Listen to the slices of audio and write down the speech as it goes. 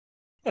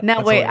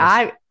Now, wait,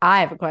 I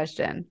have a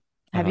question.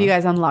 Have you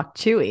guys unlocked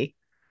Chewie?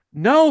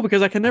 No,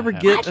 because I can never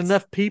get What?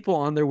 enough people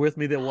on there with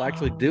me that will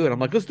actually do it. I'm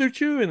like, let's do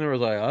Chewie, and they were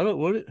like, I don't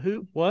what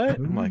who what?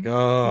 I'm like,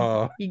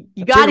 oh,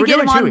 You got to get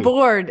him on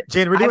board.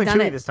 Jen, we're doing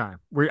Chewie this time.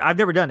 I've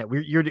never done it.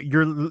 You're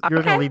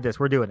gonna lead this.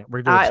 We're doing it.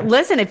 We're doing it.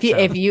 Listen, if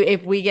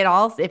we get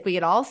all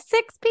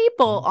 6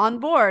 people on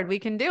board, we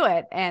can do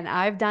it. And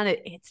I've done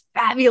it. It's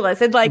fabulous.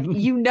 And like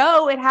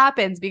it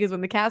happens because when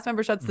the cast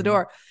member shuts the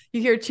door,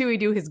 you hear Chewie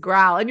do his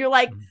growl, and you're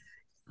like.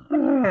 All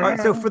right,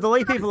 so for the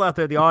lay people out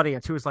there, the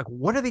audience who is like,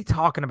 what are they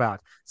talking about?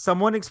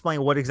 Someone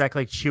explain what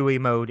exactly Chewie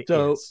mode is.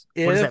 What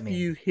does that mean? If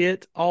you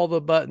hit all the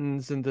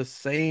buttons in the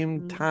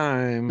same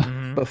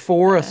time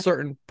before a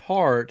certain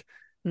part,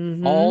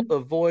 all the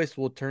voice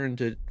will turn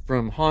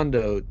from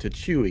Hondo to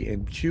Chewie,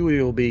 and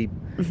Chewie will be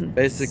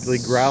basically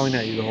growling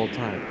at you the whole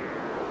time.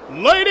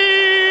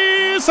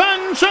 Ladies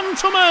and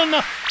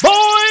gentlemen,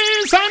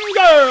 boys and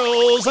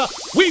girls,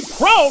 we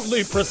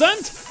proudly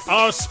present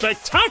our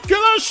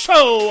spectacular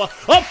show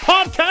of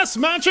podcast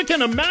magic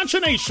and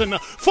imagination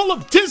full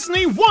of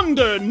Disney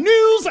wonder,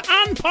 news,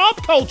 and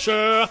pop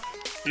culture.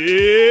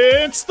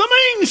 It's the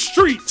Main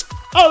Street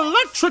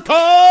Electrical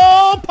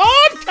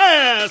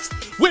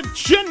Podcast with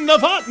Jen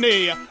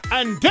Novotny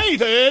and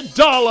David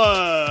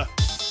Dollar.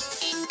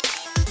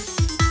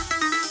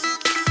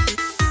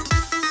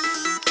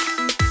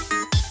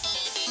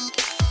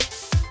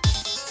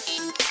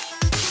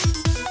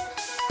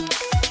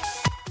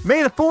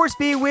 May the force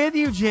be with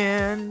you,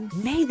 Jen.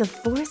 May the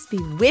force be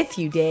with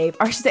you, Dave.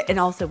 Or I should say, and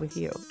also with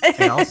you.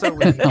 And also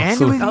with you. And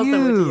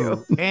with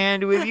you.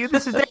 And with you.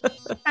 This is Dave.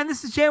 And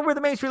this is Jen. We're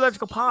the Main Street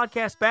Electrical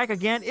Podcast back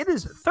again. It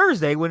is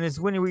Thursday when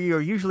we are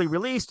usually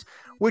released,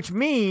 which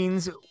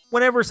means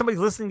whenever somebody's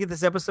listening to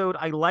this episode,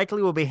 I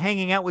likely will be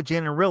hanging out with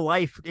Jen in real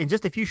life in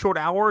just a few short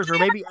hours, or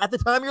maybe at the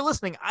time you're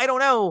listening. I don't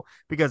know,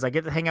 because I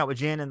get to hang out with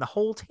Jen and the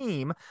whole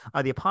team,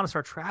 the Upon a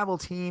Star travel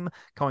team,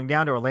 going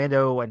down to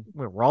Orlando, and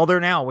we're all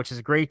there now, which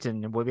is great.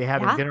 And we'll be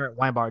having dinner at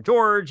Wine Bar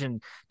George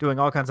and doing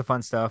all kinds of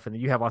fun stuff. And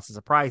you have lots of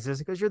surprises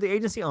because you're the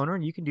agency owner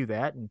and you can do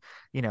that. And,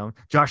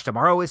 Josh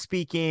Tomorrow is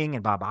speaking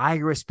and Bob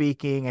Iger is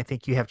speaking. I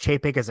think you have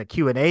Chapek as a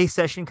Q&A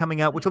session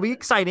coming up, which will be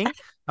exciting.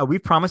 We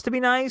promised to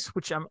be nice,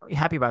 which I'm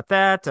happy about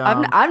that.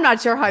 I'm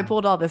not sure how I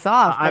pulled all this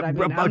off.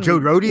 Joe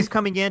Rohde's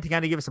coming in to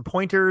kind of give us some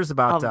pointers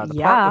about the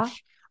part,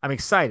 which I'm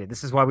excited.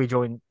 This is why we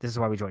joined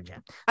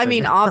Jen. I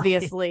mean,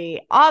 obviously,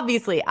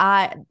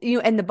 and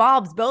the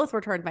Bobs both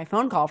returned my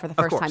phone call for the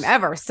first time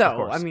ever.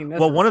 So, I mean,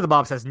 one of the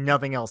Bobs has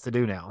nothing else to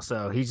do now.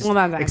 So he's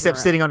just, except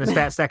sitting on his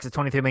fat stacks of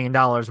 $23 million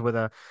with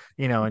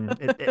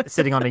and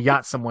sitting on a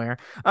yacht somewhere.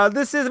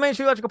 This is the Main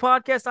Street Electrical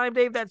Podcast. I'm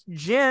Dave. That's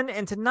Jen.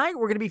 And tonight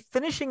we're going to be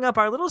finishing up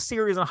our little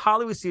series on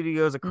Hollywood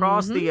studios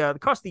across the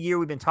year.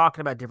 We've been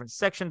talking about different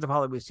sections of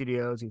Hollywood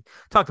studios. We've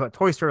talked about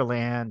Toy Story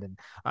Land and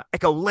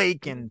Echo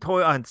Lake and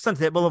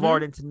Sunset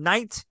Boulevard, and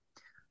tonight,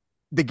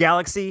 the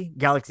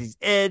Galaxy's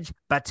Edge,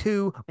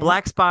 Batuu,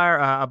 Black Spire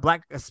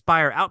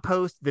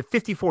Outpost, the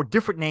 54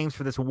 different names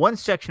for this one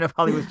section of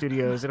Hollywood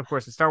studios, and of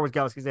course, the Star Wars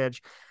Galaxy's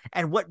Edge.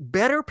 And what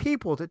better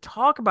people to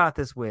talk about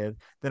this with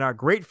than our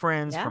great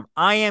friends from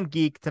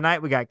IAmGeek.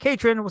 Tonight, we got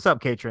Catron. What's up,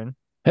 Catron?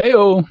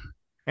 Hey-o.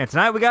 And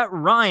tonight we got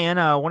Ryan,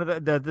 one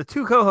of the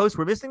two co-hosts.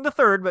 We're missing the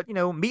third, but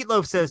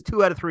Meatloaf says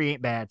 2 out of 3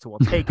 ain't bad, so we'll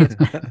take it.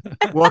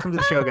 Welcome to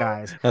the show,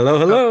 guys.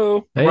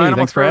 Hello. Hey, Ryan,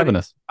 thanks for having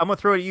us. I'm gonna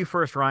throw it at you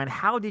first, Ryan.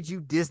 How did you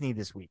Disney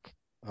this week?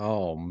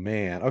 Oh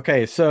man.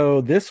 Okay,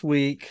 so this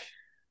week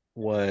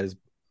was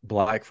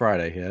Black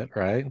Friday hit,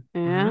 right?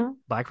 Yeah.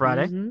 Black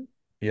Friday.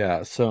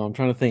 Yeah. So I'm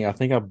trying to think. I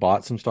think I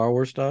bought some Star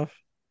Wars stuff.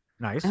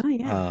 Nice. Oh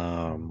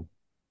yeah.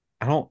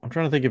 I'm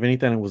trying to think if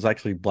anything was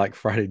actually Black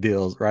Friday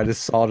deals, right? I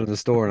just saw it in the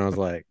store and I was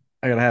like,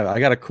 I gotta have it. I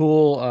got a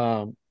cool,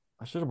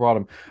 I should have brought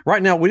them.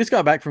 Right now, we just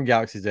got back from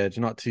Galaxy's Edge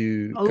a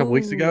couple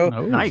weeks ago.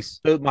 Oh, nice.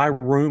 So my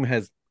room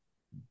has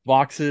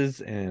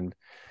boxes and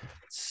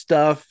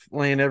stuff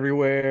laying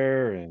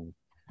everywhere. And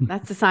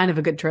that's a sign of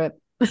a good trip.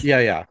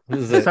 Yeah.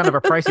 This is a sign of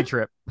a pricey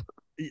trip.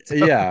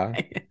 Yeah.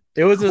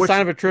 It was a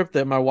sign of a trip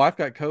that my wife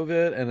got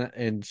COVID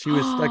and she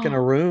was stuck in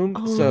a room.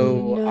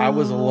 I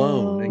was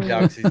alone in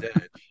Galaxy's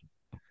Edge.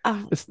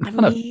 It's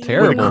not a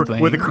terrible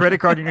thing. With a credit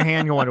card in your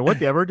hand, you wonder,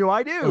 whatever do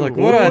I do? Like,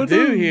 what do I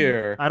do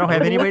here? I don't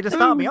have any way to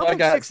stop me. I'll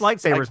take 6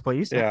 lightsabers,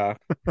 please. Yeah.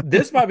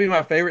 This might be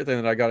my favorite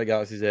thing that I got at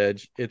Galaxy's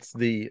Edge. It's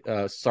the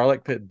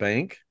Sarlacc Pit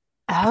Bank.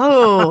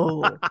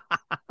 Oh,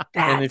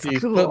 and if you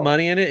put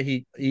money in it,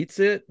 he eats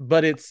it.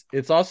 But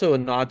it's also a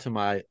nod to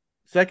my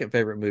second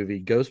favorite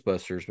movie,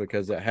 Ghostbusters,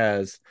 because it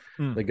has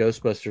the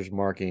Ghostbusters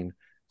marking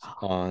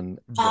on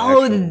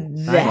the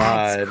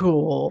that's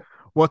cool.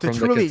 Well, to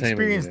truly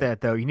experience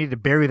that, though, you need to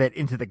bury that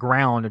into the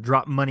ground and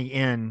drop money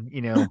in,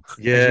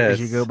 as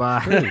you go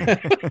by.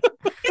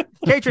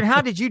 Catron,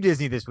 how did you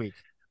Disney this week?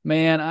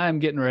 Man, I'm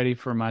getting ready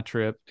for my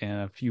trip in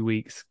a few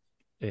weeks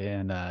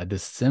in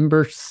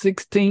December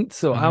 16th.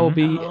 So I will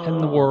be in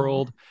the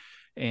world.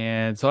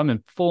 And so I'm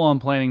in full on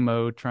planning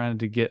mode, trying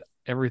to get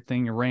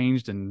everything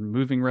arranged and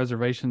moving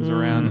reservations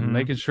around and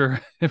making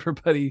sure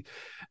everybody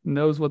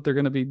knows what they're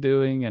going to be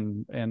doing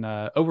and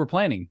over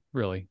planning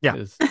really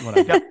is what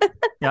I do.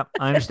 Yep,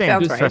 I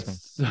understand. Sounds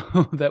Just right.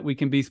 So that we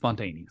can be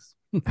spontaneous.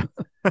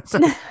 So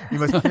you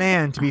must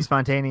plan to be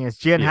spontaneous.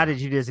 Jen, how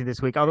did you Disney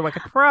this week? Although I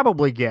could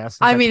probably guess.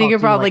 I mean, you could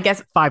probably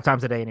guess 5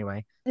 times a day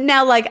anyway.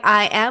 Now, like,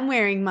 I am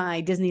wearing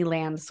my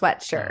Disneyland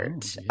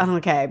sweatshirt. Oh, yeah.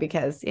 Okay,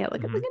 because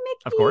look at Mickey.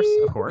 Of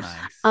course.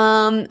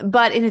 Nice.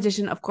 But in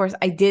addition, of course,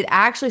 I did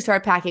actually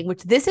start packing,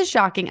 which this is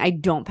shocking. I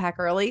don't pack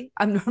early.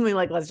 I'm normally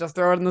like, let's just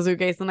throw it in the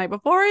suitcase the night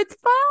before. It's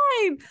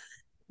fine.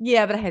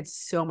 Yeah, but I had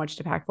so much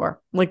to pack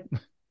for. Like,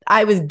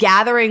 I was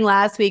gathering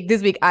last week.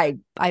 This week, I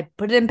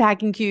put it in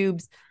packing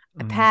cubes.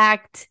 I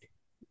packed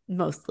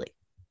mostly.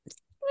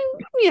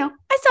 I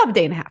still have a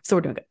day and a half, so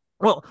we're doing good.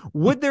 Well,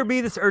 would there be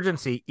this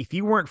urgency if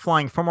you weren't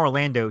flying from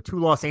Orlando to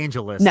Los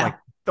Angeles No. like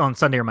on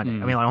Sunday or Monday?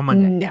 I mean, like on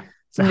Monday. No.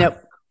 So- Nope.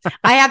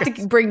 I have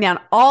to bring down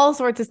all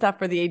sorts of stuff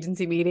for the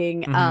agency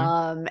meeting.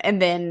 And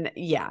then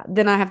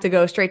I have to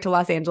go straight to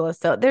Los Angeles.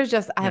 So there's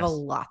I have a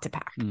lot to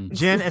pack.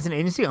 Jen, as an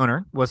agency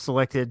owner, was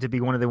selected to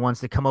be one of the ones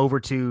to come over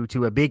to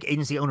a big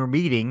agency owner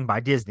meeting by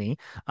Disney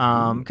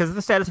because of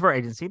the status of our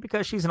agency,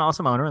 because she's an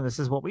awesome owner and this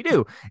is what we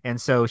do. And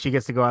so she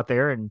gets to go out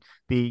there and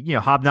be,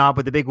 hobnob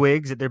with the big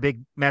wigs at their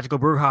big magical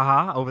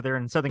brouhaha over there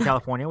in Southern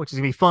California, which is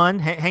going to be fun,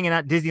 hanging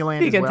out at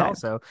Disneyland as well. Time.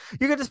 So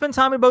you get to spend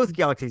time at both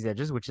Galaxy's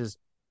Edges, which is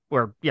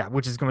going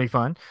to be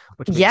fun.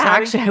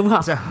 Actually, I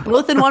will. So,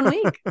 both in 1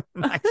 week.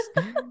 Nice.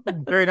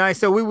 Very nice.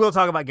 So we will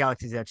talk about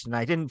Galaxy's Edge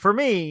tonight. And for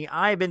me,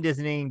 I've been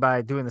Disneying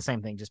by doing the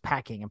same thing, just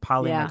packing and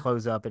piling my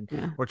clothes up.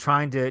 And we're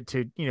trying to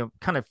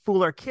kind of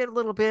fool our kid a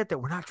little bit that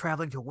we're not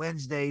traveling till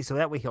Wednesday, so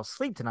that way he'll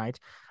sleep tonight.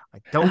 I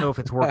don't know if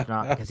it's worked or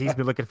not because he's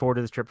been looking forward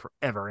to this trip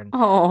forever. And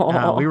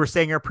we were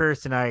saying our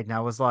prayers tonight, and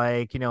I was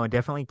like, and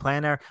definitely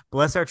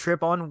bless our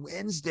trip on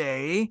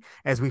Wednesday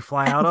as we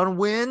fly out on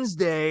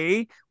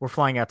Wednesday. We're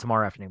flying out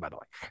tomorrow afternoon, by the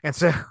way. And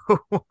so,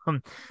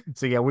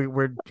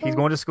 he's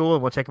going to school,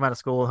 and we'll check him out of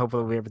school.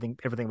 Hopefully, everything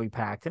will be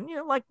packed. And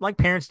like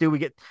parents do,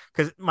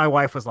 because my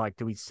wife was like,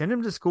 "Do we send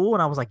him to school?"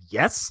 And I was like,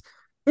 "Yes."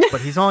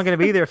 But he's only going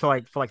to be there for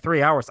like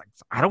 3 hours. Like,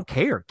 I don't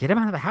care. Get him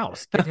out of the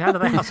house. Get him out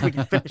of the house so we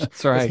can finish.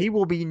 That's right. He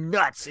will be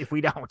nuts if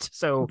we don't.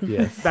 So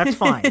Yes. that's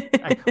fine.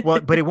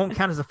 But it won't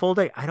count as a full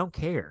day. I don't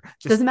care.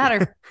 Doesn't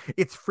matter.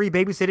 It's free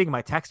babysitting.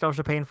 My tax dollars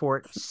are paying for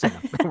it. Send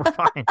him. We're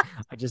fine.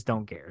 I just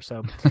don't care.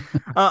 So,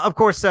 of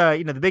course,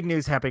 the big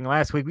news happening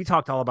last week. We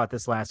talked all about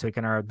this last week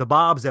in the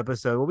Bob's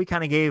episode, where we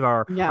kind of gave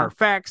our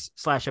facts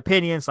 /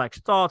 opinions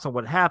 / thoughts on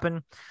what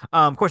happened.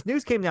 Of course,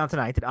 news came down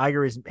tonight that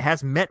Iger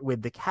has met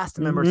with the cast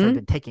members that have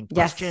been taking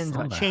questions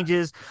on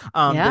changes.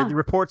 The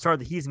reports are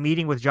that he's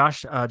meeting with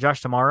Josh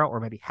tomorrow, or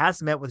maybe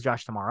has met with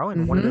Josh tomorrow.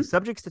 And one of the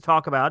subjects to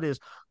talk about is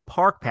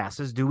park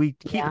passes. Do we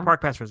keep the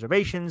park pass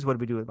reservations? What do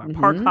we do with our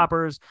park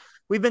hoppers?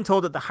 We've been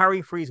told that the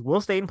hiring freeze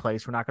will stay in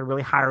place. We're not going to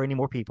really hire any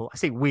more people. I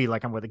say we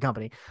like I'm with the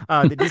company.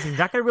 That Disney's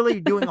not going to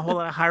really doing a whole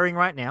lot of hiring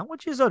right now,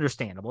 which is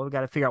understandable. We've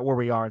got to figure out where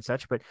we are and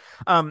such. But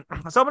so I'm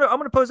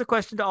going to pose a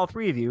question to all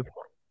three of you.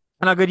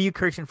 And I'll go to you,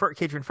 Catron,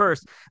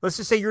 first. Let's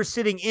just say you're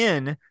sitting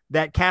in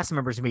that cast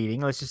members meeting.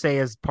 Let's just say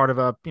as part of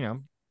a,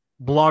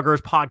 bloggers,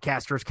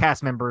 podcasters,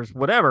 cast members,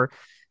 whatever.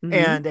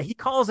 And he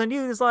calls on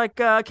you and is like,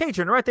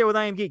 Catron, right there with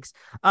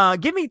IAmGeeks.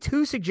 Give me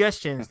 2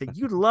 suggestions that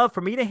you'd love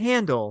for me to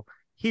handle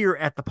here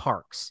at the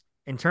parks.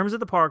 In terms of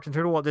the parks, in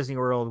terms of Walt Disney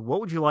World,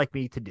 what would you like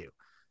me to do?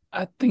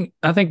 I think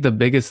the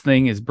biggest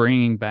thing is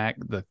bringing back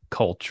the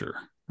culture,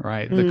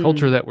 right? The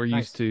culture that we're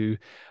used to,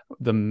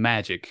 the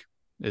magic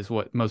is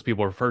what most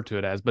people refer to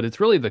it as, but it's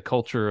really the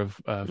culture of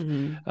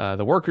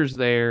the workers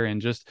there,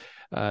 and just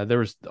there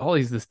was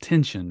always this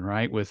tension,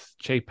 right, with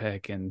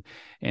Chapek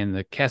and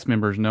the cast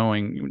members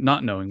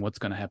not knowing what's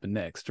going to happen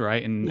next,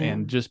 right,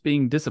 and just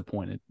being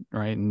disappointed,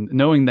 right, and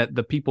knowing that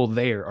the people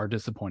there are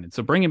disappointed.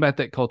 So bringing back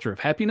that culture of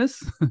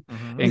happiness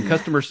and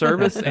customer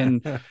service,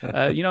 and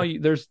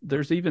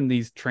there's even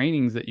these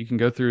trainings that you can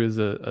go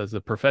through as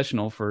a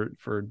professional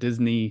for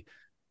Disney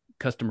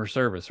customer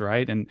service,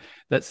 right, and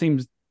that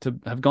seems to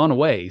have gone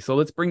away. So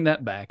let's bring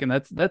that back. And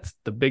that's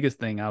the biggest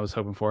thing I was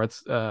hoping for.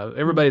 It's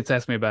everybody that's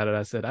asked me about it,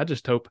 I said, I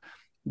just hope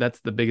that's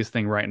the biggest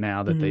thing right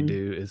now that they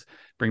do is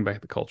bring back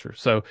the culture.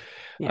 So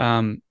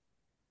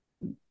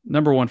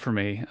number 1 for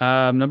me.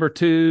 Number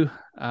 2,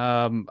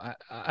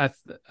 I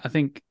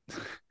think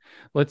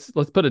let's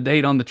put a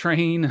date on the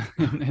train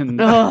and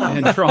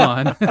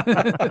Tron.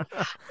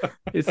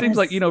 It seems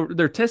like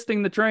they're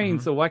testing the train,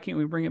 so why can't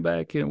we bring it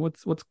back?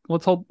 What's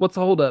the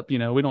hold up? We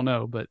don't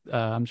know, but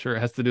I'm sure it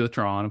has to do with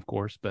Tron, of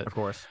course. But of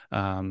course,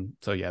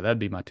 so yeah, that'd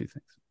be my 2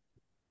 things.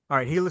 All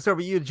right, he looks over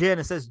at you, Jen,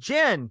 and says,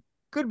 "Jen,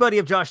 good buddy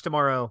of Josh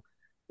tomorrow.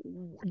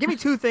 Give me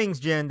 2 things,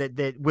 Jen,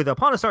 that with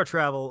Upon a Star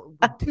Travel,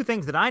 2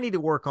 things that I need to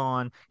work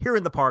on here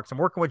in the parks. I'm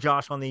working with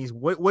Josh on these.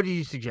 What do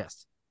you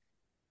suggest?"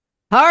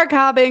 Park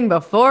hopping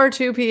before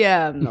 2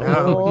 p.m.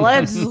 No.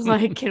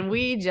 Can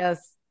we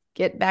just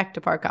get back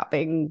to park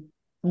hopping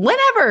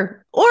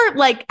whenever, or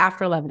like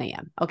after 11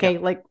 a.m. Okay.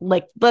 Yeah.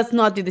 Like let's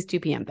not do this 2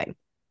 p.m. thing.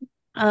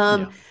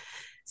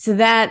 So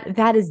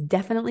that is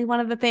definitely one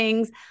of the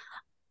things.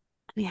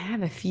 I mean, I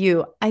have a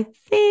few. I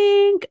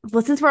think,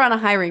 well, since we're on a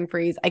hiring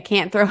freeze, I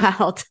can't throw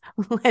out,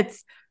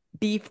 let's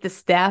beef the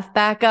staff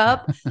back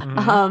up.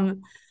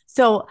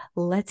 So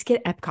let's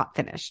get Epcot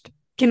finished.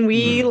 Can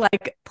we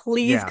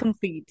please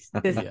complete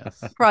this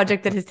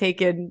project that has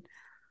taken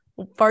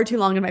far too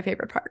long in my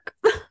favorite park?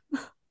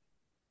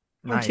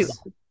 Nice.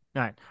 All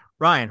right.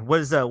 Ryan,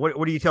 what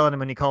are you telling him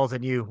when he calls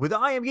on you with the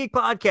IAmGeek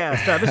Podcast,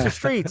 Mr.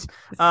 Streets?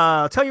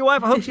 Tell your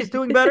wife I hope she's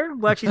doing better.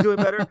 Well, she's doing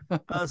better.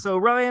 So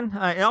Ryan,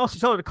 and also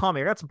tell her to call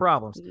me. I got some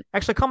problems.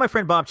 Actually, call my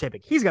friend Bob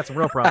Chapek. He's got some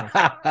real problems.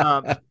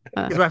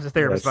 His wife's a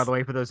therapist, by the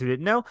way, for those who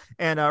didn't know.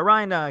 And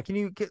Ryan, can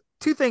you get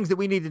two things that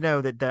we need to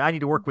know that I need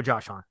to work with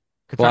Josh on?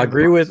 Well, I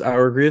agree with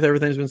everything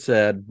that's been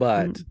said,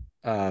 but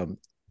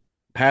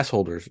pass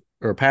holders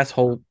or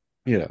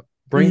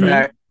bring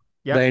back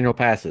the annual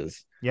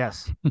passes.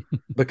 Yes,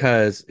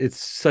 because it's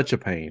such a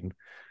pain.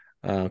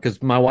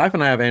 Because my wife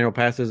and I have annual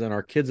passes, and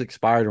our kids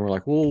expired, and we're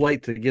like, we'll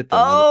wait to get them.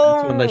 And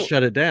that's when they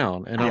shut it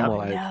down, and I'm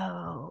like,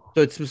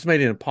 so it's just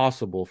made it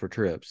impossible for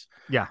trips.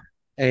 Yeah,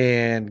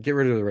 and get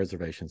rid of the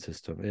reservation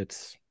system.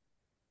 It's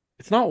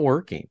not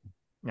working.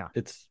 Yeah,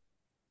 it's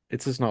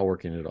just not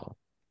working at all.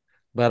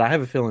 But I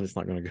have a feeling it's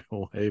not going to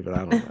go away. But I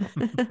don't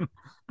know.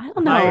 I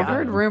don't know. I've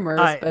heard rumors.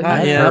 I've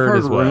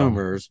heard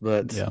rumors,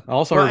 but I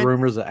also heard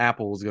rumors that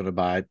Apple was going to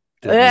buy.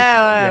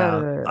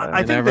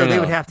 I think they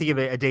would have to give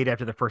a date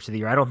after the first of the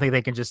year. I don't think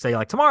they can just say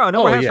tomorrow.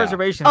 No one has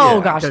reservations.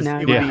 Oh gosh, no.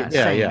 It would be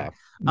insane.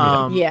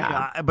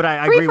 But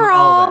I agree with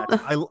all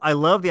that. I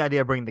love the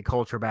idea of bringing the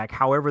culture back.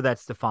 However,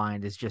 that's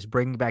defined is just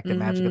bringing back the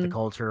magic of the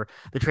culture,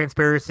 the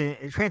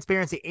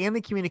transparency, and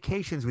the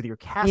communications with your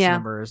cast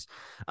members,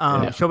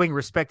 showing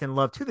respect and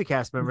love to the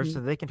cast members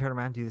so they can turn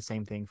around and do the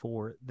same thing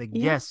for the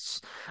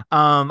guests.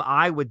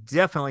 I would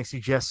definitely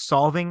suggest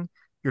solving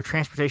your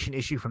transportation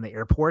issue from the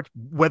airport,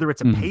 whether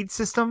it's a paid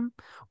system,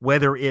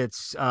 whether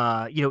it's,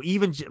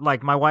 even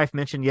like my wife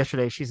mentioned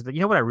yesterday, she said, you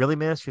know what I really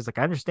miss? She's like,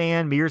 I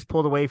understand Mears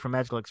pulled away from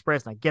Magical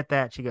Express, and I get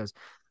that. She goes,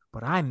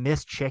 but I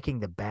miss checking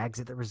the bags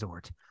at the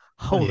resort.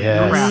 Holy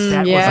crap.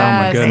 That was, oh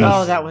my goodness.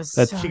 Oh, that was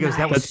so she goes, nice.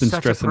 that was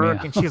such a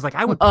perk. And she was like,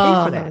 I would pay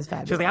for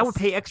that. She was like, I would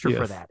pay extra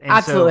for that. And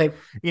absolutely.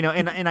 So,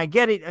 and I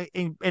get it.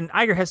 And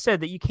Iger has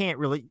said that you can't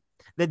really,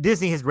 that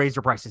Disney has raised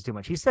their prices too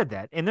much. He said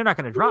that, and they're not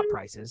going to drop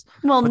prices.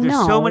 Well, but there's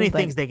so many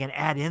things they can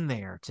add in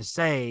there to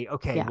say,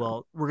 okay,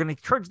 well, we're going to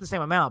charge the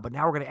same amount, but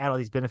now we're going to add all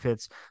these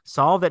benefits,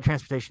 solve that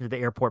transportation to the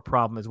airport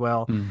problem as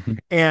well.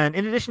 And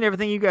in addition to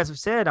everything you guys have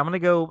said, I'm going to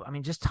go,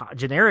 just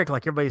generic,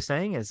 like everybody's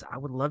saying, is I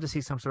would love to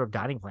see some sort of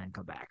dining plan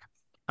come back.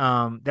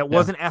 That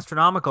wasn't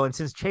astronomical. And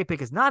since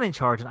Chapek is not in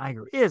charge and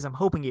Iger is, I'm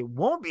hoping it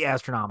won't be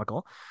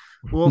astronomical.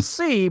 We'll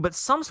see, but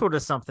some sort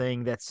of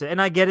something that's,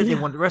 and I get it. They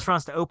want the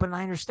restaurants to open.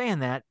 I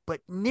understand that, but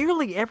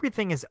nearly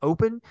everything is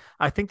open.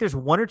 I think there's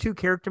one or two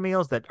character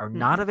meals that are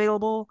not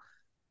available,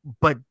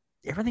 but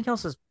everything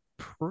else is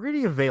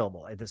pretty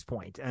available at this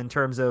point in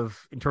terms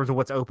of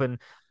what's open.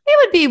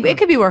 It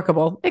could be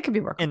workable. It could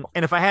be workable.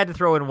 And if I had to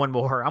throw in one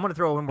more, I'm going to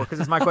throw in one more because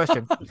it's my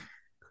question.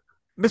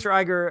 Mr.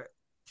 Iger,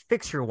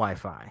 fix your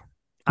Wi-Fi.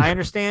 I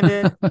understand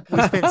it.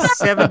 We spent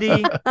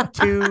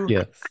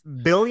 $72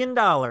 billion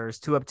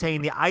to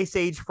obtain the Ice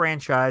Age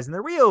franchise and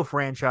the Rio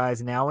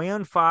franchise. Now we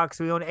own Fox,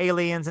 we own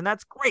Aliens, and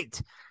that's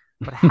great.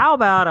 But how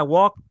about I'm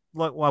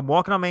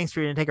walking on Main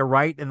Street and take a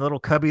right in the little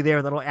cubby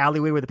there, the little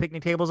alleyway where the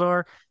picnic tables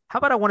are. How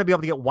about I want to be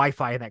able to get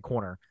Wi-Fi in that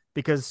corner?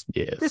 Because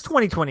this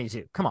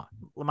 2022, come on,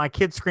 my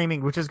kid's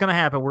screaming, which is going to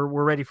happen. We're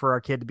ready for our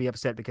kid to be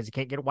upset because he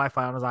can't get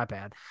Wi-Fi on his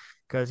iPad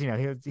because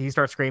he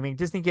starts screaming,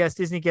 Disney guest.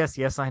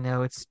 Yes, I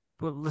know it's.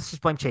 Well, let's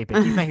just blame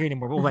Chapek. He's not here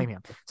anymore. We'll blame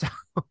him. So,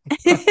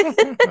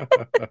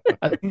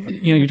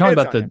 you're talking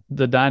about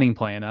the dining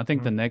plan. I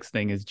think the next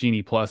thing is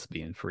Genie Plus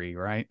being free,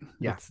 right?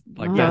 Yeah,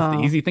 that's the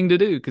easy thing to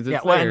do because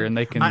it's there and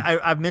they can.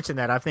 I've mentioned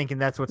that. I think,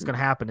 and that's what's going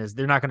to happen is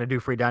they're not going to do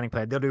free dining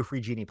plan. They'll do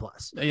free Genie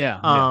Plus.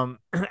 Yeah.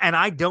 And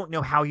I don't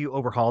know how you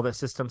overhaul that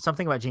system.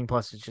 Something about Genie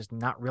Plus is just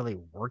not really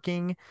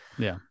working.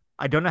 Yeah.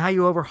 I don't know how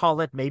you overhaul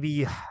it.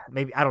 Maybe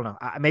I don't know.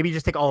 Maybe you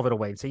just take all of it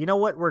away and say, you know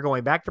what? We're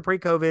going back to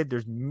pre-COVID.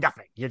 There's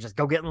nothing. You just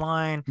go get in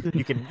line.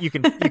 You can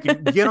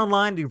get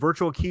online, do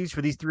virtual queues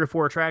for these 3 or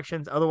 4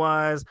 attractions.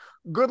 Otherwise,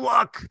 good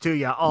luck to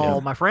you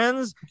all, my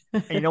friends.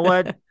 And you know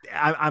what?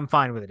 I'm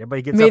fine with it.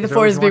 Everybody gets. May the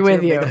force be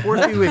with you. May the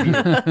force be with you.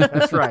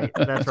 That's right.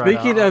 That's right.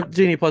 Speaking of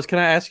Genie Plus, can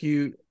I ask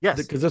you? Yes.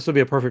 Because this would be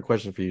a perfect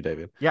question for you,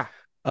 David. Yeah.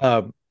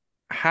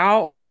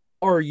 How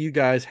are you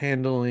guys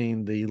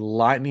handling the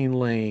Lightning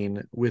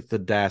Lane with the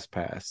DAS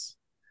Pass?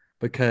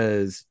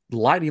 Because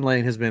Lightning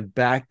Lane has been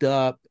backed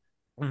up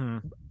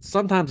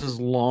sometimes as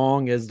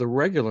long as the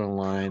regular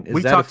line.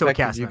 Is that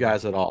affecting you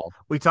guys at all?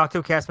 We talked to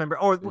a cast member.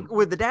 Or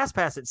with the DAS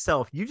Pass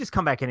itself, you just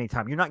come back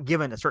anytime. You're not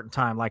given a certain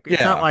time. Like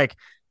it's not like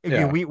it's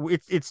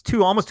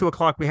almost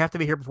 2:00. We have to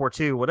be here before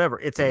 2. Whatever.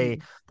 It's the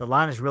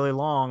line is really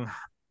long.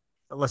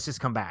 Let's just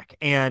come back.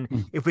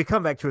 And if we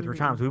come back 2 or 3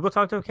 times, we will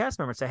talk to a cast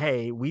member and say,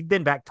 hey, we've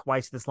been back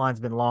twice. This line's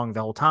been long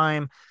the whole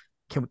time.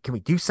 Can we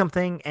do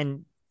something?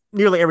 And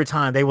nearly every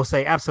time they will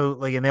say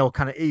absolutely, and they'll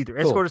kind of either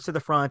escort us to the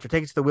front or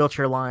take us to the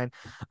wheelchair line.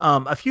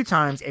 A few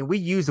times, and we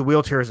use the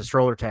wheelchair as a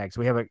stroller tag. So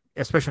we have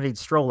a special needs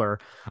stroller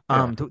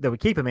that we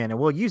keep them in, and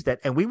we'll use that.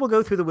 And we will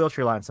go through the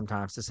wheelchair line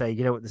sometimes to say,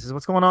 this is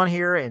what's going on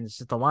here, and it's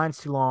just the line's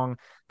too long.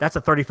 That's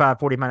a 35,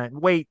 40-minute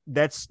wait.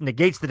 That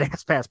negates the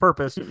Dance Pass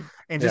purpose.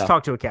 And just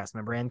talk to a cast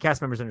member. And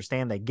cast members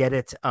understand. They get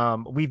it.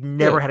 We've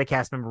never had a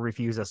cast member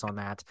refuse us on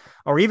that,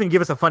 or even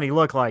give us a funny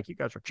look like, you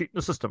guys are cheating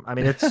the system. I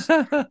mean, it's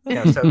so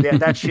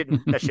that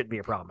shouldn't be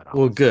a problem at all.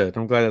 Well, good.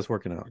 I'm glad that's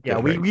working out. Yeah,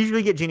 we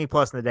usually get Genie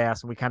Plus in the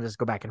DAS, and we kind of just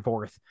go back and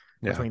forth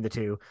between the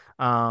two.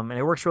 And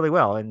it works really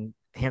well. And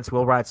hence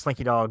we'll ride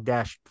Slinky Dog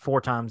Dash 4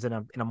 times in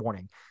a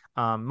morning.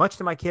 Much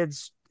to my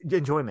kids'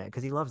 enjoyment,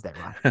 because he loves that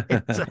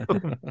ride.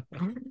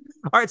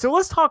 All right, so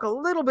let's talk a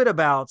little bit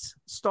about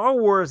Star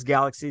Wars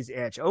Galaxy's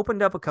Edge.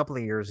 Opened up a couple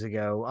of years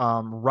ago,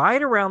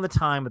 right around the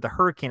time of the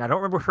hurricane. I don't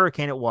remember what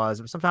hurricane it was.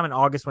 It was sometime in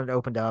August when it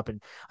opened up,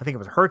 and I think it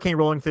was a hurricane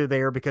rolling through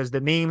there, because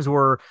the memes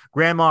were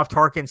Grand Moff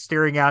Tarkin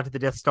staring out at the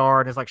Death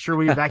Star, and it's like, sure,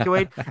 we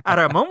evacuate at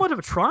a moment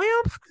of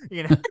triumph,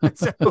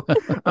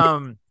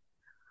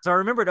 So I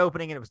remember it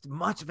opening, and it was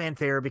much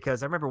fanfare,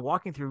 because I remember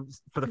walking through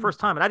for the first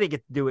time, and I didn't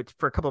get to do it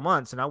for a couple of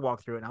months, and I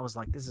walked through it, and I was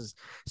like, it's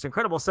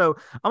incredible. So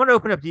I'm going to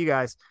open up to you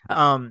guys.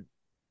 I'm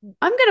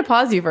going to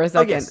pause you for a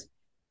second. Yes.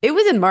 It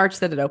was in March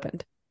that it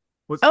opened.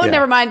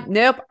 Never mind.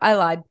 Nope. I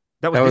lied.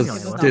 That was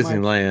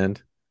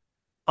Disneyland.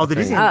 Oh, the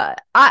Disney. I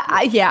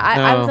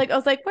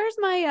was like, where's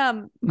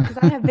my because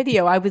I have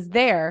video. I was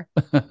there,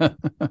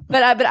 but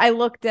I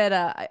looked at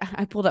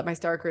I pulled up my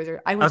Star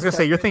Cruiser. I was gonna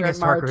say you're thinking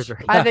Star Cruiser.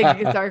 I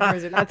think Star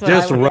Cruiser. That's what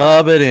just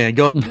rub it in.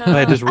 Go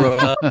ahead, just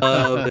rub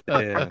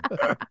it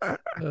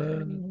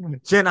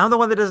in. Jen, I'm the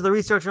one that does the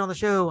research on the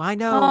show. I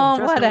know.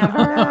 Oh,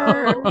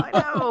 whatever. I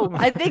know.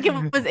 I think it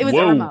was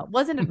Irma.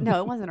 Wasn't it? No,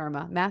 it wasn't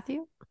Irma.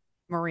 Matthew,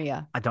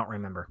 Maria. I don't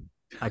remember.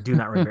 I do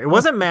not remember. It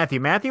wasn't Matthew.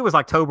 Matthew was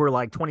October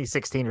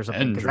 2016 or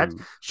something, because that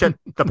shut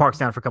the parks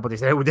down for a couple of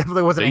days. It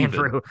definitely wasn't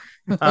Andrew.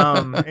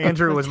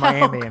 Andrew was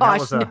Miami. Oh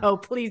gosh, no,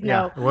 please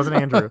no. It wasn't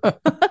Andrew.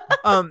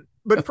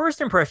 But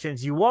first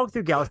impressions, you walk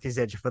through Galaxy's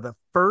Edge for the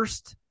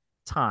first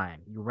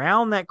time. You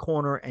round that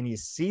corner and you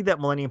see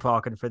that Millennium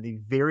Falcon for the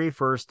very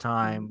first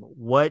time.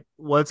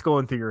 What's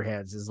going through your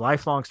heads as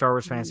lifelong Star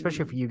Wars fans,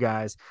 especially for you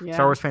guys,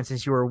 Star Wars fans,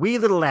 since you were wee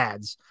little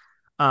lads.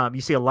 You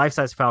see a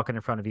life-size Falcon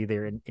in front of you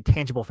there, a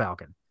tangible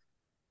Falcon.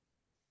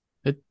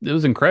 It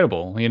was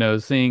incredible,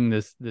 seeing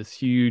this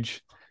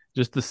huge,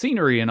 just the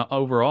scenery and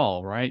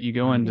overall, right? You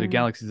go into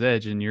Galaxy's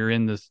Edge and you're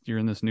in this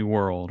new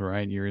world,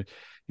 right? You're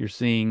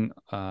seeing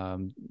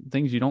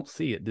things you don't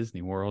see at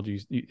Disney World.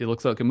 It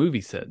looks like a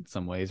movie set in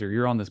some ways, or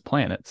you're on this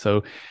planet.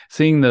 So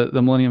seeing the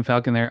Millennium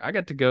Falcon there, I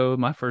got to go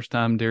my first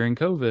time during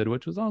COVID,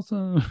 which was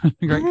awesome,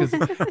 right?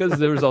 Because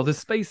there was all this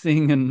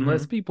spacing and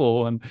less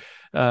people, and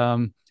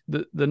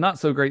the not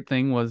so great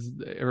thing was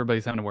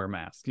everybody's having to wear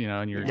masks,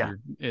 and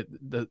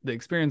the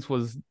experience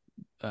was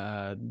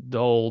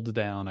dulled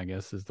down, I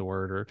guess is the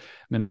word, or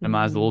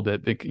minimized a little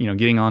bit,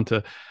 getting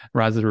onto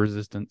Rise of the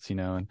Resistance,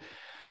 and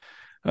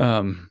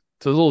so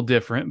it's a little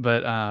different,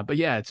 but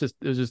yeah, it was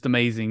just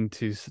amazing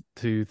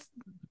to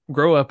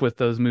grow up with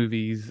those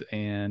movies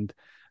and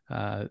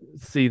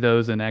see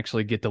those and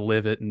actually get to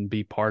live it and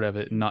be part of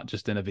it, and not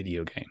just in a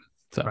video game.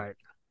 So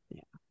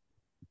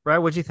right,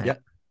 what'd you think? Yeah.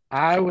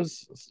 I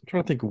was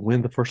trying to think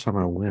when the first time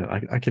I went.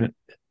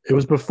 It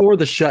was before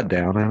the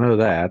shutdown. I know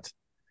that.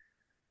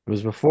 It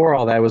was before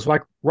all that. It was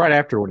like right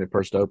after when it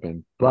first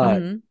opened.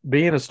 But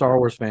being a Star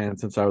Wars fan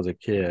since I was a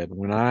kid,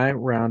 when I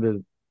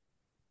rounded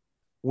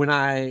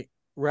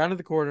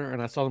the corner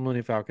and I saw the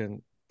Millennium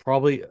Falcon,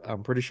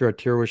 I'm pretty sure a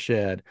tear was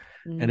shed.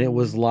 And it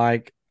was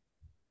like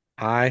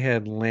I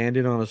had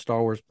landed on a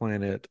Star Wars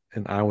planet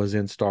and I was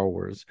in Star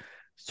Wars.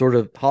 Sort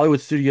of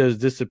Hollywood Studios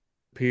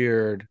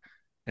disappeared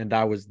and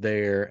I was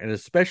there. And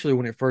especially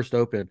when it first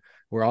opened,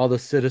 where all the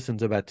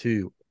citizens of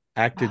Batuu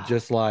acted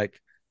just like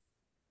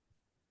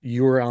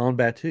you were on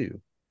Batuu.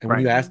 And when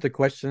you asked the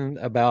question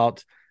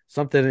about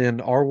something in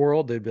our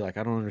world, they'd be like,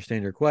 I don't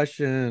understand your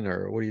question,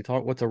 or what are you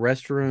talking? What's a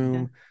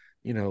restroom?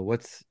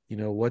 What's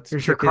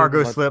here's your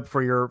cargo slip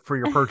for your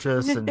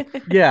purchase, and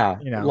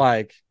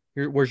like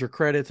where's your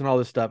credits and all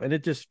this stuff. And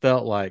it just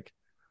felt like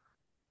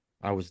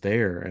I was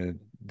there, and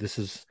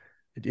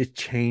it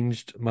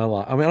changed my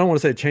life. I mean, I don't want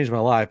to say it changed my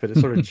life, but it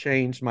sort of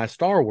changed my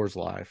Star Wars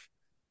life,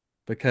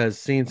 because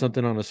seeing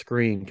something on a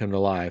screen come to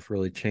life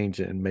really changed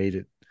it and made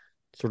it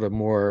sort of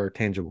more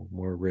tangible,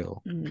 more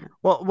real.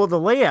 Well, the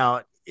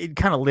layout, it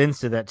kind of lends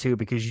to that too,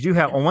 because you do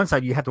have on one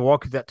side, you have to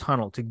walk through that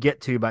tunnel to get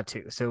to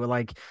Batuu. So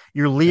like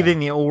you're leaving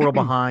the old world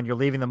behind, you're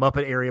leaving the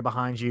Muppet area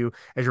behind you.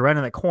 As you're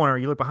running that corner,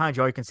 you look behind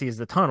you, all you can see is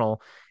the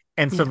tunnel.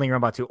 And suddenly you're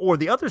on Batuu. Or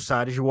the other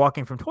side, as you're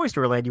walking from Toy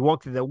Story Land, you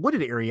walk through the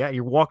wooded area, and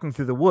you're walking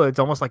through the woods,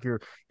 almost like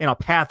you're in a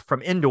path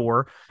from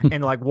Endor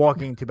and like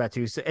walking to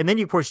Batuu. So, and then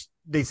of course,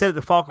 they said at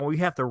the Falcon, well, you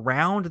have to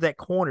round that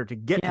corner to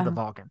get to the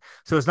Falcon.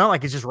 So it's not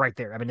like it's just right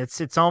there. I mean, it's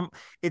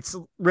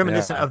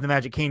reminiscent of the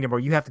Magic Kingdom,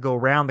 where you have to go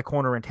around the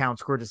corner in Town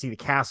Square to see the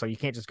castle. You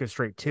can't just go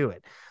straight to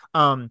it.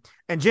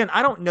 And Jen,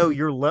 I don't know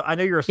I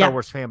know you're a Star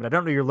Wars fan, but I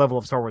don't know your level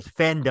of Star Wars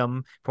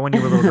fandom from when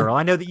you were a little girl.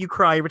 I know that you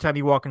cry every time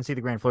you walk and see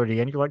the Grand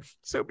Floridian. You're like,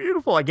 so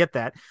beautiful. I get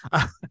that.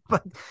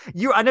 But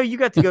I know you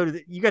got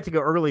to go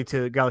early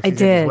to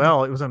Galaxy's Edge as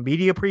well. It was a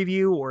media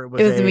preview, or it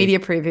was a media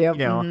preview.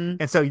 You know,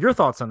 and so your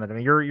thoughts on that? I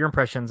mean, your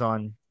impressions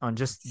on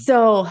just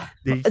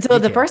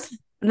the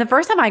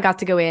first time I got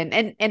to go in,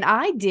 and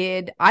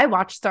I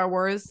watched Star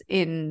Wars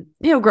in,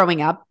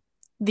 growing up,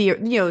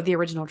 the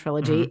original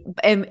trilogy.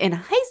 And in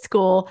high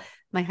school,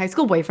 my high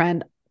school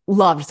boyfriend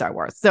loved Star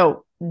Wars.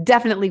 So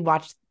definitely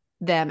watched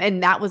them.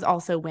 And that was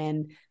also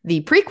when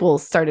the prequels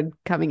started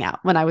coming out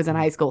when I was in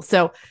high school.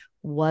 So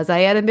was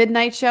I at a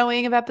midnight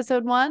showing of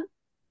episode 1?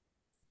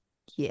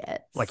 Yes.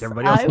 Like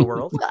everybody else in the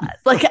world.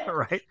 Like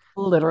right.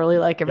 Literally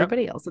like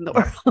everybody else in the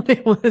world.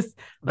 It was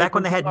back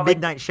when they had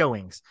midnight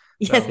showings.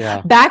 Yes.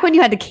 So. Back when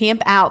you had to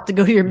camp out to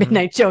go to your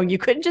midnight showing. You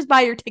couldn't just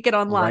buy your ticket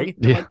online. Right.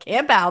 You had to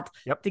camp out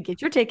to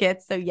get your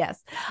tickets. So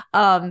yes,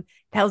 that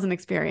was an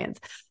experience.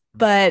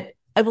 But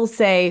I will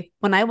say,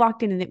 when I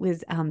walked in and it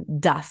was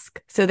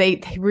dusk, so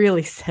they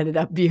really set it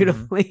up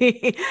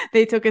beautifully.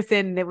 They took us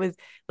in and it was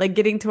like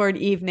getting toward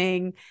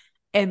evening,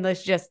 and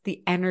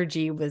the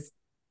energy was,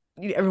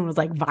 everyone was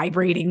like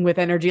vibrating with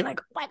energy, like,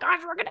 oh my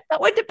gosh, we're going to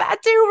go into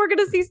Batu. We're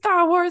going to see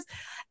Star Wars.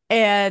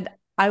 And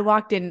I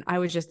walked in, I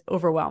was just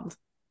overwhelmed,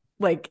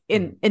 like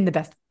in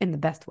the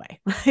best way.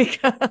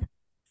 Like I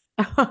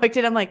walked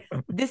in, I'm like,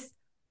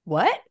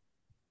 what?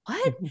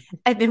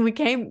 And then we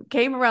came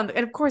around,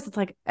 and of course it's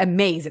like a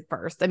maze at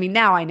first. I mean,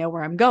 now I know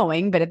where I'm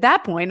going, but at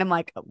that point I'm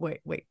like,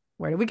 wait,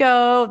 where do we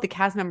go? The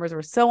cast members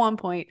were so on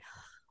point.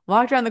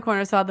 Walked around the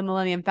corner, saw the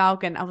Millennium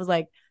Falcon. I was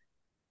like,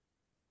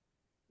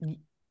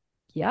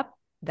 yep,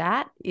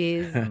 that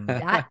is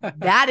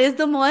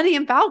the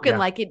Millennium Falcon.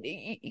 Like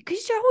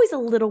because you're always a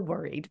little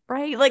worried,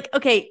 right? Like,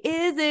 okay,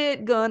 is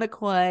it gonna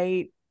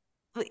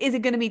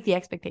meet the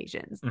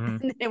expectations?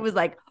 And it was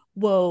like,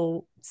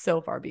 whoa, so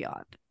far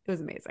beyond. It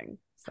was amazing.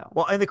 So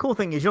well, and the cool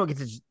thing is you don't get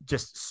to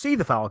just see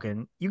the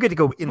Falcon; you get to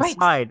go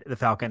inside the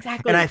Falcon.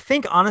 Exactly. And I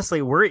think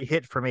honestly, where it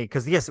hit for me,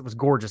 because yes, it was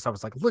gorgeous. I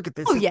was like, "Look at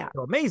this! It's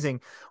so amazing."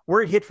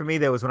 Where it hit for me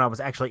though was when I was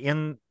actually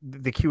in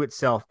the queue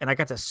itself, and I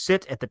got to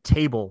sit at the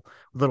table,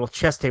 little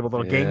chess table,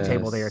 little game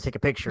table there, take a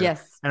picture.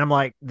 Yes. And I'm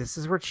like, "This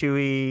is where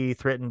Chewie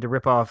threatened to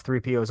rip off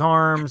 3PO's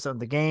arms of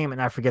the game,"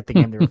 and I forget the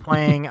game they were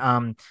playing.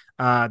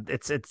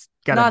 It's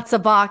got not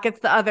Sabak.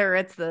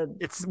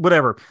 It's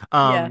whatever.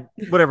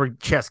 Whatever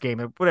chess game,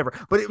 whatever.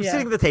 But it was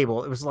sitting at the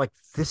table. It was like,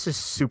 this is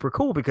super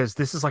cool because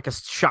this is like a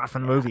shot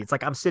from the movie. It's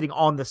like I'm sitting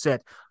on the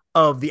set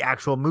of the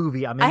actual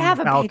movie. I have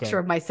a picture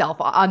of myself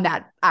on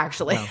that,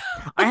 actually. No.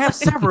 I have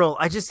several.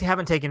 I just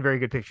haven't taken very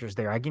good pictures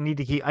there. I need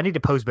to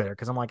pose better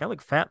because I'm like, I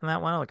look fat in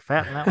that one. I look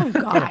fat in that one.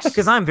 Oh gosh,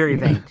 because I'm very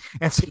vain.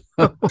 And so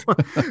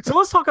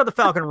let's talk about the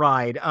Falcon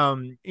ride.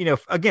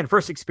 Again,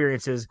 first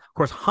experiences. Of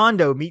course,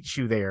 Hondo meets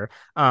you there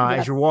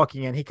as you're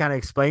walking in. He kind of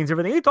explains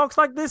everything. He talks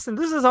like this, and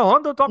this is how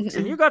Hondo talks,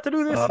 and you got to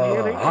do this.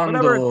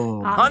 Hondo.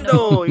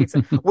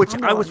 Which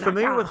I was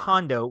familiar with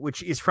Hondo,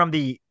 which is from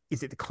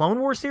is it the Clone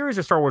Wars series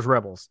or Star Wars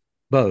Rebels?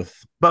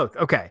 Both.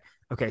 Okay.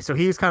 So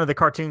he's kind of the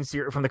cartoon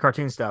from the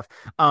cartoon stuff.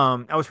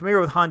 I was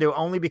familiar with Hondo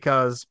only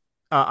because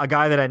a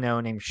guy that I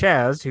know named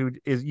Shaz, who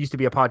used to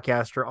be a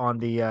podcaster on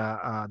the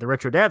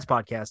Retro Dads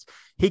podcast,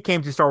 he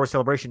came to Star Wars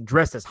Celebration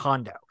dressed as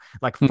Hondo,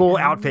 like full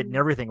outfit and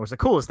everything. It was the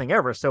coolest thing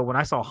ever. So when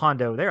I saw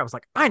Hondo there, I was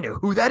like, I know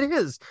who that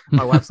is.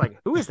 My wife's like,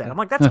 who is that? I'm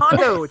like, that's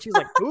Hondo. And she's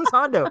like, who is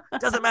Hondo?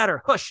 Doesn't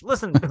matter. Hush,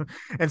 listen.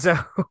 And so,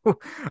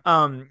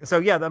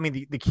 yeah, I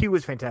mean, the queue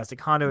is fantastic.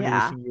 Hondo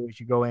introducing you as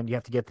you go in. You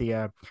have to get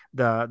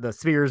the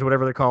spheres,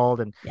 whatever they're called,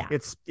 and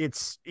it's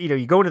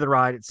you go into the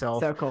ride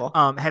itself. So cool.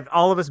 Have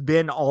all of us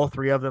been all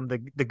three of them?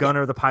 The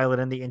gunner, the pilot,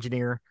 and the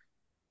engineer.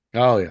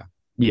 Oh yeah.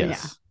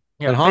 Yes.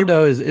 Yeah, and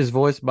Hondo is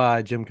voiced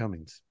by Jim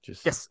Cummings.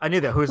 Yes, I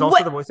knew that. Who is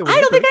also the voice of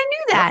I don't think I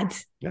knew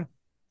that. Yeah.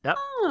 Yep.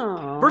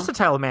 Oh.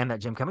 Versatile man,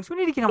 that Jim Cummings. We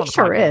need to get him on the podcast.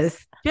 Sure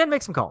is. Jen,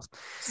 make some calls.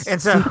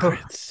 And so we'll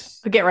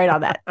get right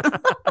on that.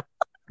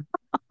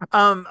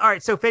 All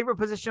right. So, favorite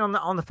position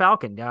on the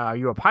Falcon? Are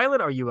you a pilot?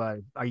 Are you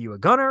a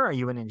gunner? Are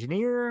you an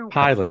engineer?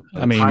 Pilot.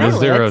 I mean, is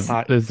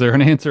there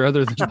an answer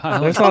other than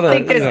pilot?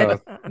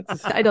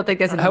 I don't think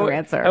there's another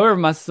answer. However,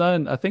 my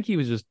son, I think he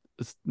was just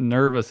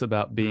nervous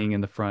about being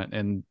in the front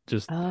and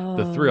just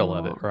the thrill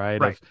of it,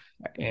 right?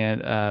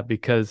 And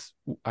because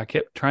I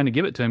kept trying to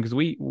give it to him, because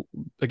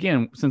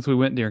since we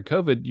went during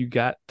COVID, you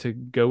got to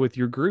go with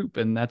your group,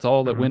 and that's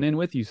all that went in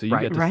with you, so you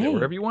get to sit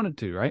wherever you wanted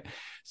to, right?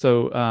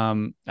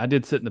 So I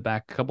did sit in the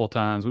back a couple of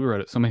times. We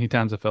rode it so many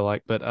times I felt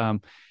like, but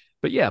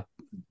yeah,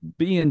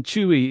 being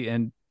Chewy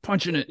and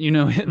punching it, in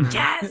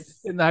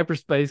the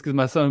hyperspace, because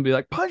my son would be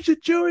like, punch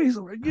it, Chewie. He's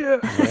like, yeah.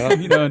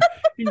 And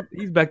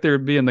he's back there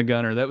being the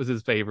gunner. That was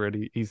his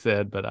favorite, he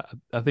said, but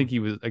I think he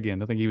was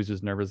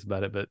just nervous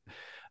about it, but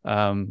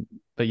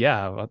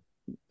yeah,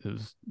 it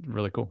was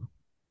really cool.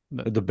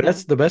 The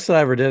best that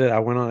I ever did it, I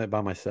went on it by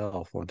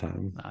myself one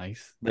time.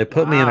 Nice. They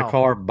put me in a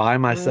car by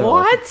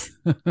myself.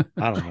 What?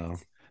 I don't know.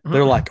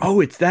 They're like, oh,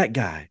 it's that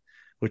guy,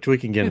 which we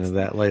can get into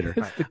that later.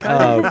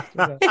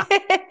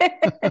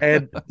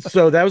 And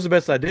so that was the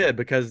best I did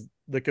because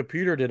the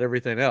computer did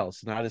everything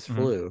else, and I just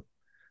flew.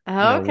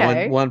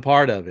 Okay. One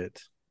part of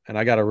it, and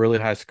I got a really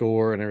high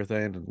score and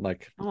everything. And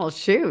like, oh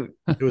shoot,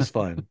 it was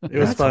fun. It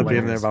was fun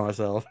being there by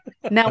myself.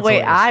 now That's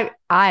wait, hilarious.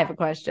 I have a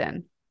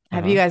question.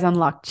 Have you guys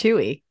unlocked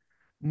Chewie?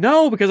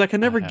 No, because I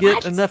can never get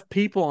What? enough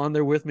people on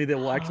there with me that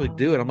will actually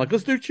do it. I'm like,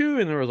 let's do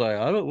Chewie, and they was like,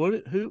 I don't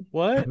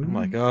what? I'm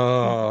like,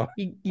 oh,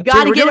 You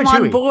got to we're get doing him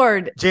on Chewie.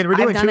 board. Jen, we're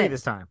doing I've done Chewie it.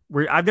 this time.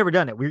 I've never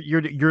done it.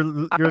 You're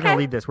gonna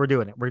lead this. We're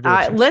doing it. We're doing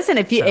it. Listen,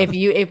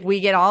 if we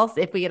get all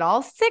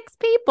 6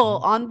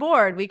 people on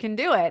board, we can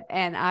do it.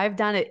 And I've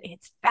done it.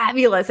 It's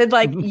fabulous. And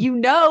like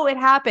it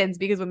happens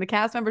because when the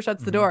cast member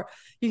shuts the door,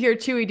 you hear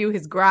Chewie do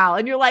his growl,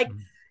 and you're like.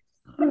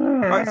 All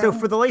right, so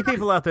for the lay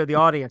people out there, the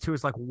audience who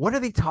is like, what are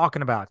they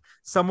talking about?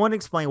 Someone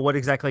explain what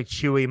exactly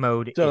Chewie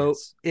mode is. What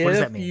does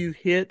that mean? If you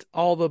hit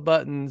all the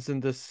buttons in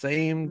the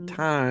same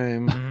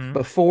time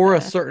before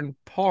a certain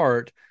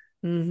part,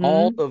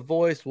 all the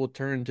voice will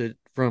turn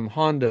from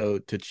Hondo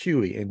to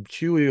Chewie, and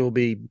Chewie will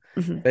be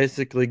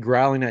basically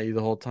growling at you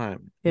the whole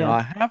time. Yeah. Now,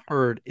 I have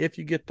heard if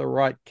you get the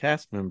right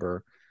cast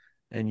member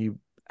and you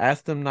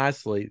ask them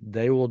nicely,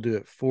 they will do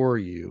it for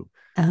you.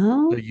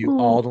 So you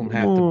all don't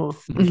have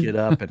to get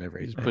up and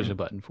everything. Just push a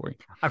button for you.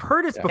 I've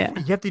heard it's before,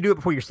 you have to do it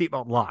before your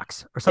seatbelt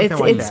locks or something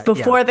like that. It's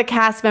before the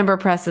cast member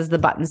presses the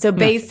button. So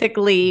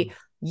basically,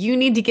 you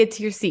need to get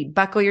to your seat,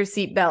 buckle your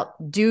seatbelt,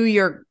 do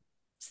your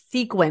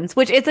sequence,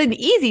 which it's an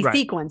easy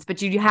sequence,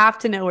 but you have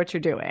to know what you're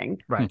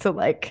doing. Right. So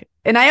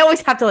and I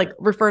always have to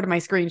refer to my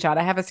screenshot.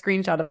 I have a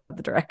screenshot of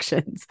the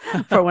directions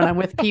for when I'm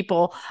with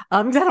people.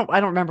 Because I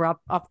don't remember off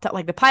the top.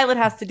 Like the pilot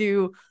has to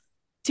do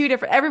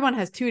everyone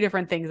has 2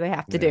 different things they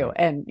have to do.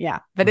 And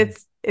but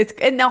it's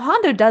and now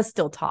Hondo does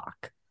still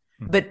talk,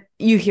 but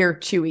you hear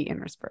Chewie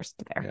interspersed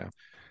there.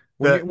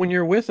 Yeah. When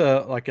you're with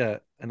an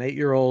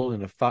 8-year-old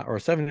and a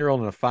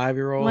 7-year-old and a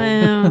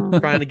 5-year-old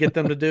trying to get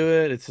them to do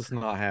it, it's just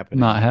not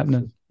happening. Not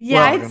happening.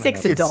 Yeah, I had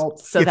 6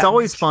 adults. So it's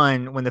always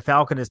fun when the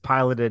Falcon is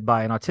piloted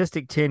by an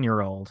autistic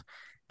 10-year-old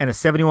and a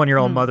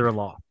 71-year-old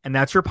mother-in-law, and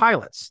that's your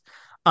pilots.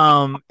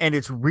 And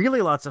it's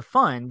really lots of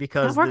fun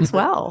because that works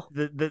well.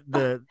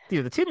 The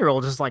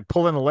 10-year-old just like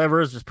pulling the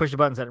levers, just push the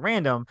buttons at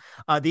random.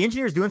 The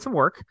engineer's doing some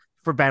work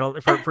for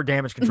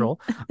damage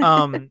control.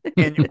 And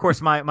of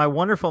course, my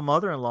wonderful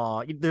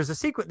mother-in-law. There's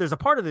a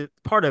part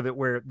of it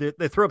where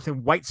they throw up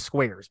some white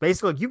squares.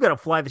 Basically, you've got to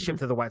fly the ship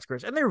through the white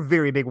squares, and they're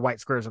very big white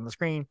squares on the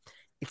screen.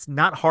 It's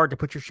not hard to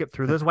put your ship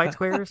through those white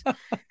squares.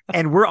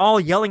 And we're all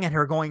yelling at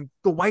her going,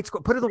 put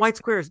in the white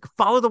squares,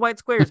 follow the white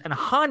squares. And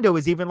Hondo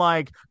is even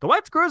like, the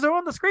white squares are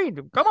on the screen.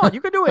 Come on, you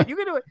can do it. You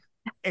can do it.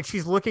 And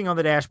she's looking on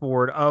the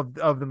dashboard of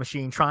the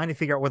machine, trying to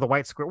figure out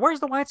where's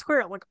the white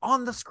square? Like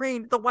on the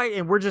screen, the white.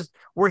 And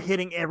we're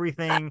hitting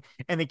everything.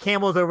 And the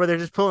Camel's over there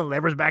just pulling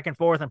levers back and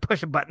forth and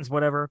pushing buttons,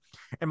 whatever.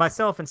 And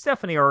myself and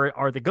Stephanie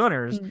are the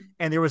gunners.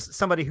 And there was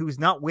somebody who's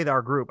not with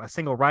our group, a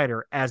single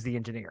rider, as the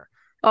engineer.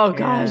 Oh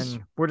gosh.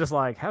 And we're just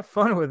like, have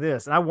fun with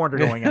this. And I warned her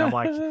going in.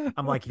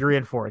 I'm like, you're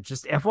in for it.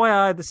 Just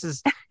FYI,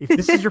 if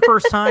this is your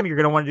first time, you're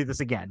gonna want to do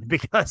this again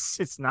because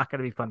it's not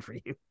gonna be fun for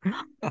you.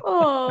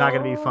 Not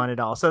gonna be fun at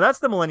all. So that's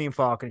the Millennium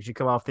Falcon as you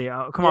come off the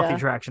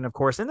attraction, of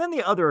course. And then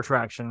the other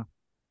attraction,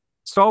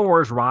 Star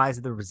Wars Rise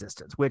of the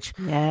Resistance, which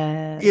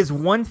is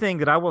one thing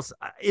that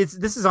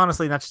this is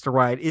honestly not just a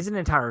ride, it's an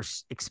entire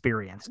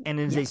experience,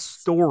 and it is a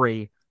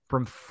story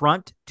from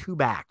front to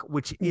back,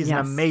 which is an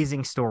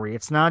amazing story.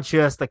 It's not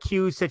just the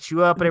queue sets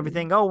you up and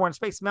everything. Oh, we're on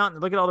Space Mountain.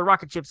 Look at all the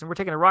rocket ships, and we're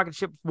taking a rocket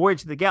ship voyage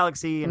to the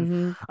galaxy.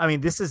 And I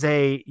mean, this is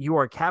you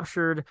are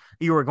captured.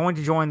 You are going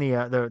to join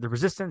the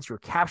Resistance. You're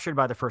captured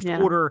by the First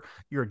Order.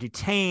 You're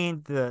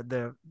detained.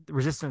 The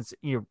Resistance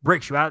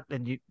breaks you out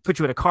and you put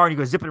you in a car and you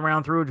go zipping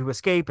around through to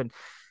escape. And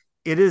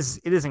it is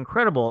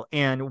incredible.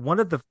 And one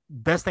of the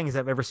best things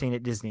I've ever seen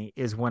at Disney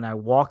is when I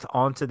walked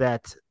onto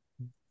that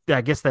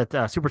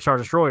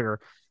supercharged destroyer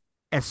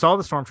and saw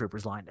the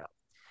stormtroopers lined up.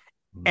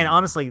 And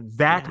honestly,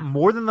 that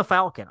more than the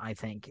Falcon, I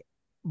think,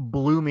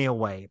 blew me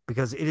away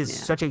because it is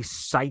such a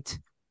sight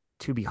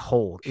to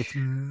behold. It's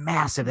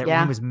massive. That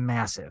room is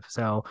massive.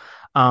 So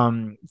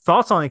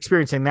thoughts on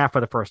experiencing that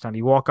for the first time?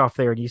 You walk off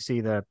there and you see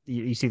the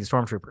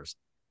stormtroopers.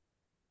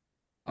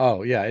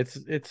 Oh yeah,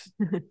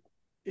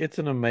 it's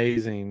an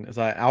amazing.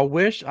 I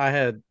wish I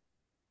had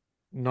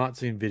not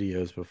seen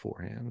videos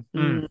beforehand.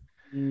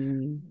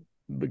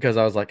 Because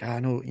I was like, I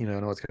know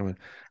what's coming.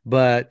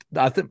 But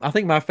I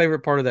think my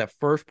favorite part of that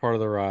first part of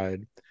the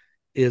ride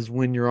is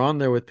when you're on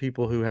there with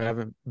people who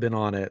haven't been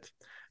on it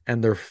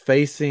and they're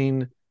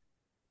facing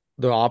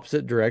the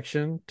opposite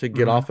direction to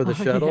get off of the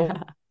shuttle.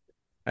 Yeah.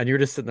 And you're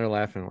just sitting there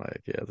laughing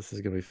like, yeah, this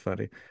is going to be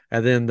funny.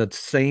 And then the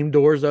same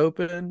doors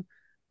open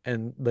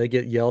and they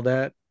get yelled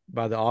at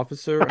by the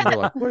officer and they're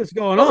like, what is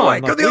going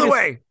on? Go the other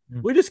way.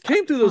 We just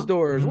came through those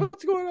doors.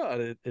 What's going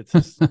on? It's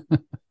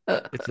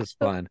just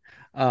fun.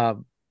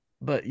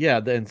 But yeah,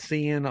 then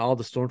seeing all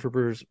the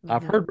stormtroopers, I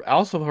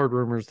also heard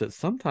rumors that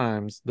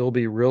sometimes there'll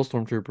be real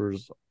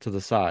stormtroopers to the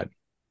side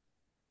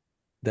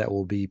that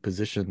will be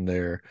positioned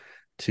there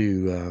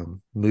to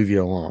move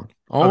you along.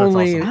 Oh, that's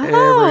Only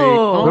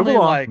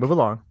awesome. move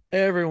along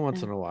every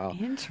once in a while.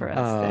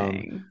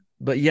 Interesting.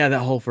 But yeah, that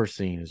whole first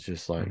scene is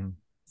just like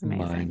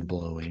amazing. mind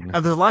blowing.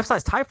 There's a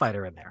life-size TIE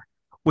fighter in there,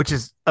 which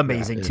is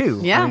amazing too.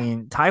 Yeah. I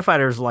mean, TIE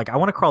fighters, like, I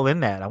want to crawl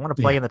in that. I want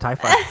to play in the TIE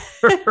fighter.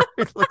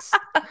 It looks...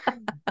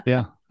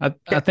 Yeah.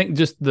 I think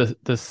just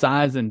the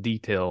size and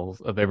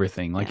details of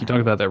everything. Like you talked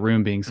about that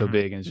room being so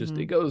big, and it's just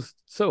it goes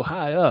so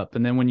high up.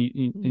 And then when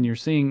and you're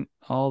seeing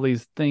all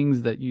these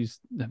things that you've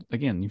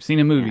seen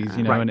in movies,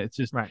 you know, and it's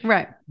just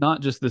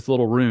not just this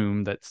little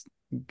room that's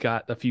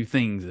got a few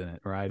things in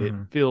it, right? It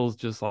feels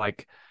just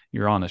like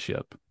you're on a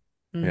ship.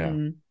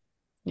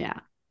 Yeah.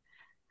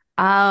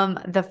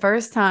 The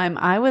first time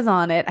I was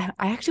on it,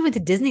 I actually went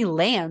to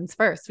Disneyland's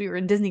first. We were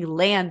in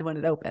Disneyland when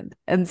it opened.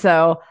 And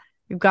so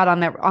we got on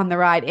the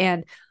ride,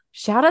 and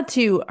shout out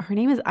to, her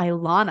name is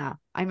Ilana.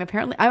 I'm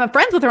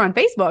friends with her on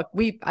Facebook.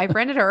 I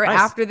friended her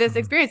after this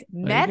experience,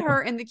 met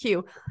her in the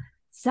queue.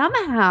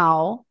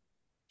 Somehow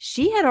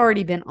she had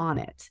already been on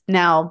it.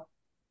 Now,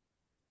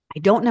 I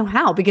don't know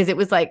how, because it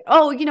was like,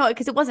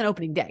 because it wasn't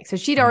opening day. So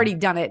she'd already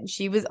done it, and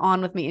she was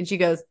on with me, and she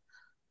goes,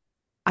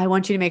 I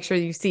want you to make sure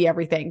you see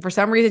everything. For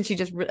some reason,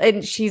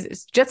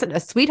 she's just a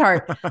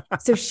sweetheart.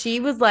 So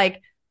she was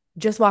like,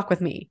 just walk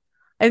with me.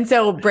 And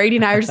so Brady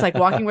and I are just like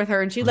walking with her,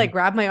 and she'd like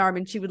grab my arm,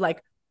 and she would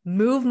like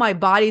move my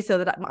body so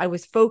that I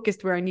was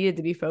focused where I needed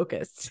to be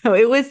focused. So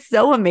it was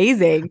so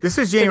amazing. This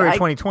is January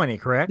 2020,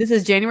 correct? This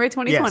is January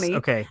 2020. Yes,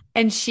 okay.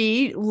 And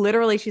she's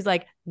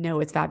like, no,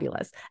 it's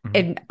fabulous.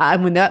 And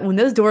when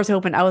those doors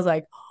opened, I was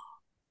like,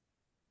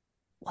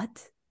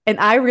 what? And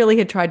I really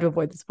had tried to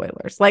avoid the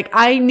spoilers. Like,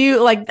 I knew,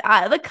 like,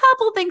 the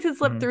couple things had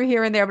slipped through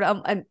here and there,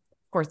 but and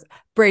of course,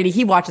 Brady,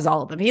 he watches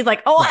all of them. He's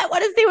like, I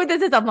want to see what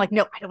this is. I'm like,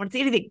 no, I don't want to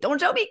see anything. Don't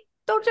show me.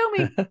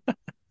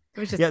 It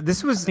was just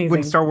this was amazing.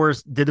 When Star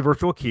Wars did the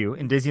virtual queue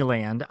in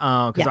Disneyland,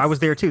 because I was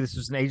there too. This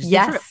was an agency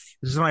trip.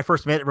 This is when I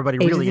first met everybody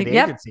really in the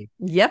agency.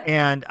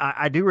 And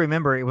I do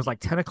remember it was like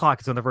 10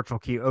 o'clock is when the virtual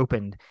queue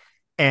opened.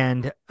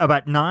 And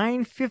about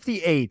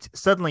 9:58,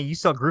 suddenly you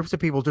saw groups of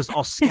people just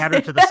all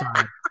scattered to the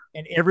side,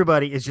 and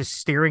everybody is just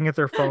staring at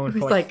their phone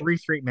for like 3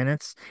 straight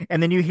minutes.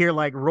 And then you hear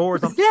like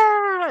roars of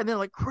and then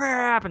like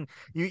crap, and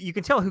you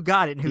can tell who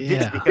got it and who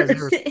didn't, because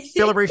there's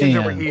celebrations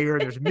over here,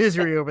 there's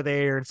misery over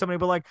there, and somebody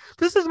will be like,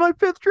 "This is my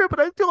 5th trip,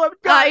 and I still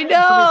haven't got it." I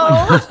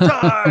know. Like, "First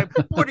time,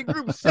 boarding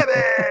group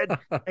 7."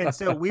 And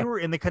so we were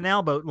in the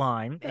canal boat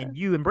line, and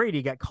you and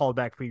Brady got called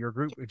back for your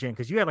group, Jen,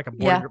 because you had like a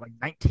boarding group like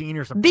 19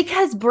 or something.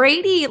 Because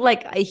Brady,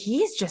 like,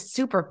 he's just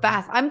super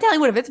fast. I'm telling you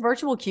what, if it's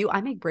virtual queue,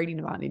 I make Brady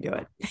Novotny do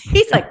it.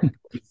 He's like,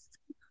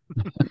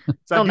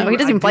 so he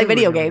doesn't even play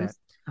video games.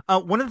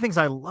 One of the things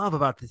I love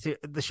about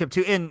the ship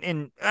too,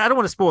 and I don't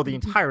want to spoil the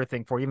entire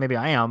thing for you. Maybe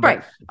I am,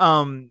 but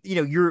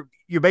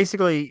you're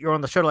basically on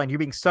the shuttle and you're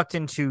being sucked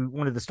into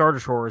one of the Star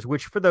Destroyers,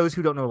 which, for those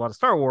who don't know a lot of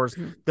Star Wars,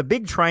 the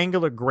big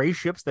triangular gray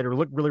ships that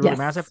look really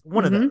massive,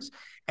 one of those,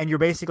 and you're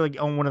basically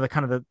on one of the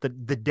kind of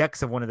the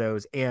decks of one of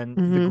those, and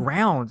the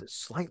ground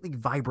slightly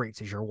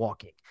vibrates as you're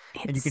walking,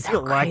 and you can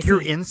feel like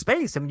you're in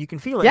space. I mean, you can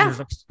feel it. And there's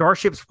like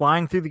starships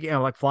flying through the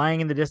like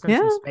flying in the distance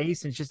in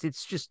space, and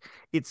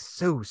it's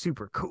so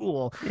super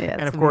cool.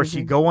 And of course,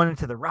 you go on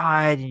into the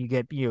ride, and you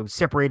get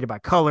separated by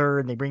color,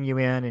 and they bring you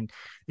in, and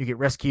you get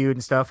rescued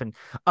and stuff. And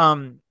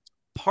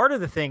part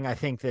of the thing I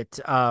think that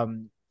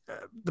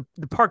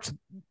the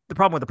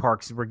problem with the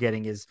parks we're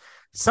getting is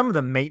some of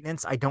the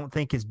maintenance I don't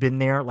think has been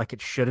there like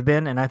it should have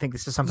been, and I think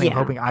this is something I'm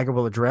hoping Iger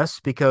will address,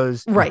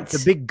 because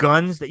the big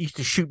guns that used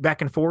to shoot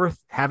back and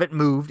forth haven't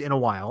moved in a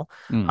while.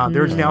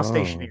 They're now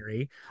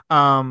stationary.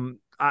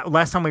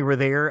 Last time we were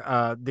there,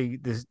 the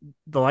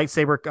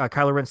lightsaber,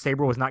 Kylo Ren's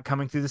saber, was not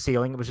coming through the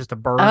ceiling. It was just a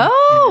burn.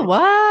 Oh,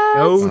 what?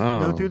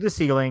 No, through the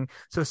ceiling.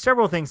 So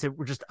several things that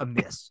were just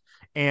amiss.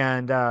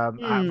 And I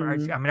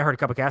heard a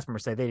couple of cast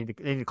members say they need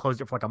to close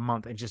it for like a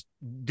month and just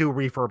do a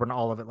refurb on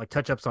all of it, like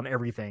touch-ups on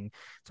everything.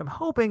 So I'm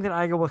hoping that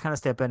Iger will kind of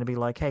step in and be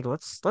like, hey,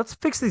 let's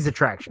fix these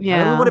attractions.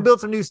 I don't want to build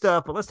some new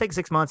stuff, but let's take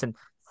 6 months and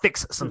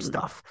fix some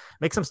stuff,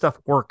 make some stuff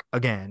work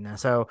again.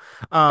 So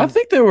I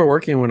think they were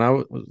working when I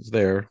was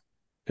there.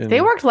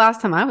 They worked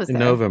last time I was there. In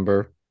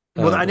November.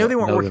 Well, I know they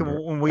weren't working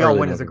when we all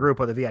went as a group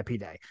on the VIP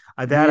day.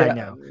 I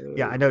know.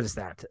 Yeah, I noticed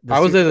that. I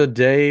was there the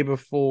day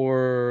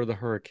before the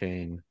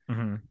hurricane,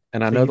 and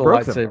I know the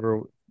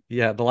lightsaber.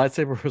 The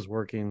lightsaber was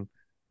working,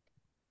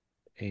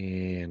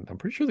 and I'm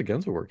pretty sure the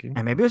guns were working.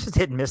 And maybe it was just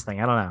hit and miss thing.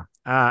 I don't know.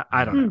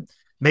 I don't know.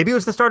 Maybe it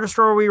was the Star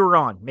Destroyer we were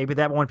on. Maybe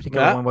that one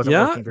particular one wasn't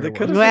working very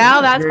well.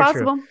 Well, that's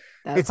possible.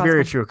 It's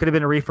very true. It could have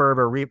been a refurb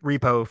or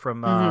repo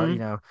from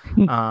a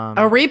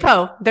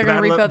repo. They're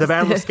going to repo the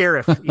Battle of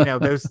Scarif.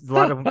 There's a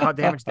lot of them caught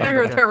damage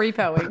there. They're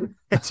repoing.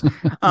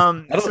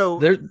 So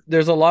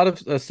there's a lot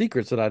of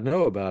secrets that I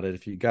know about it.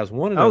 If you guys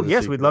want to know,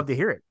 we'd love to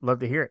hear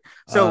it.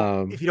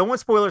 So if you don't want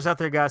spoilers out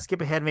there, guys,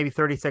 skip ahead maybe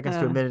 30 seconds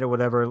to a minute or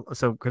whatever.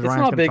 So because it's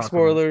not big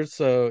spoilers,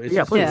 so it's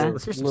please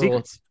let's hear some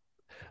secrets.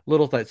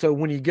 Little thing. So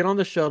when you get on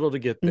the shuttle to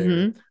get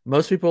there,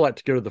 most people like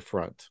to go to the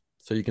front.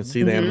 So you can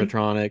see the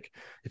animatronic.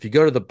 If you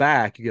go to the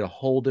back, you get a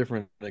whole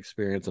different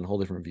experience and a whole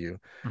different view.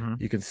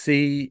 You can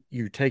see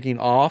you taking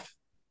off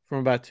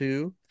from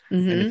Batu.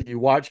 And if you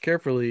watch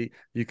carefully,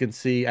 you can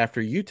see after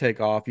you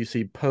take off, you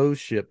see Poe's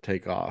ship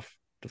take off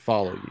to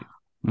follow you.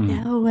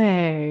 No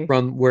way.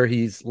 From where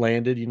he's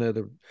landed, you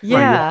see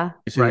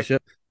the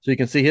ship. So you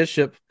can see his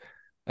ship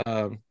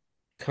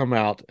come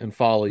out and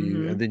follow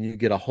you, and then you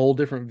get a whole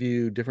different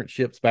view, different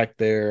ships back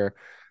there.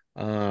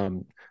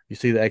 You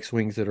see the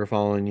X-Wings that are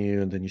following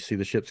you, and then you see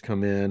the ships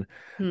come in.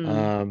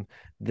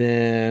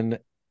 Then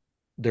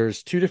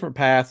there's 2 different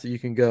paths that you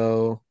can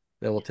go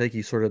that will take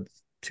you sort of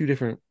 2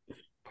 different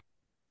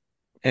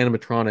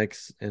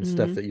animatronics and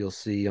stuff that you'll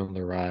see on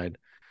the ride.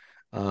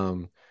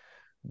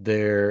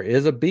 There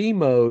is a B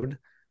mode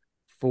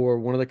for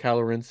one of the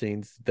Kylo Ren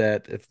scenes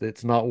that if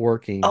it's not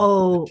working,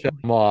 shut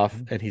him off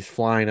and he's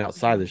flying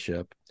outside the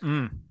ship.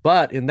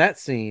 But in that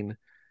scene,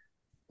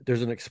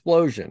 there's an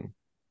explosion.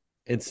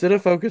 Instead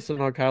of focusing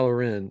on Kylo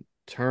Ren,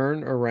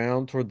 turn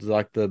around towards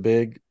like the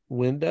big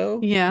window.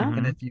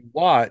 And if you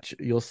watch,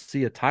 you'll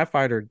see a TIE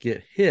fighter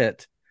get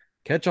hit,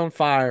 catch on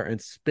fire,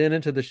 and spin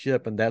into the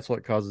ship, and that's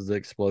what causes the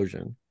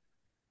explosion.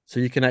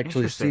 So you can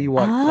actually see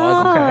what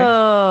causes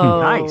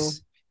it.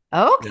 Nice.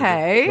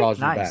 Okay. Draws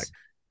you back.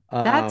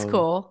 That's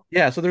cool.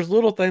 Yeah, so there's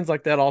little things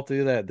like that all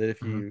through that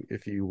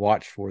if you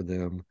watch for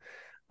them.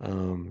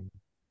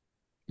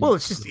 Well,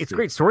 it's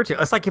great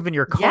storytelling. It's like if in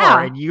your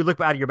car and you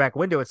look out of your back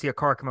window and see a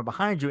car coming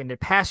behind you and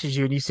it passes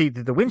you and you see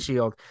the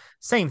windshield.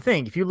 Same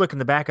thing. If you look in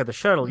the back of the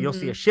shuttle, you'll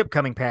see a ship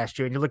coming past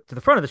you, and you look to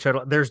the front of the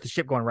shuttle, there's the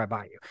ship going right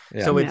by you.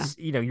 Yeah. So it's,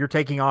 you're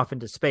taking off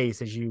into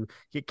space as you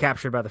get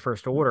captured by the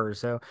First Order.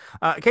 So,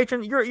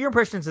 Catron, your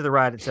impressions of the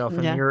ride itself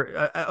and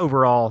your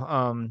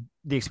overall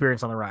the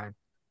experience on the ride.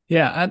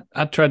 Yeah,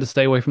 I tried to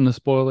stay away from the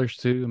spoilers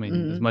too. I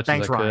mean, as much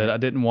as I could. Ryan. I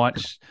didn't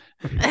watch.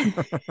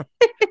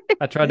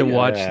 I tried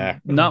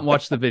to not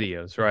watch the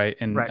videos, right?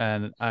 And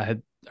I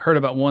had heard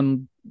about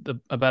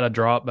about a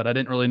drop, but I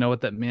didn't really know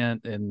what that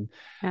meant, and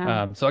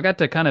so I got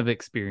to kind of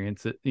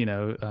experience it,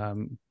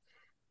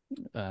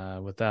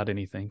 without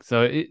anything.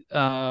 So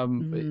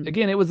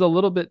again, it was a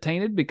little bit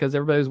tainted because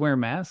everybody was wearing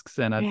masks,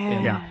 and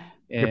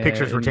your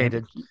pictures were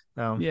tainted.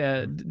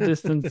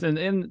 Distance,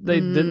 and they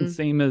didn't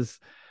seem as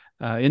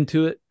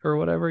into it or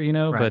whatever,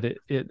 but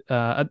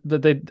I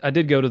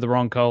did go to the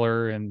wrong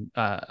color and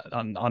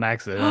on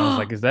accident. I was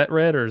like, is that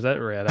red or is that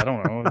red? I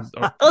don't know.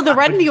 The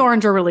red and the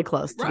orange are really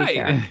close, to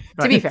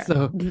be fair.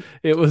 So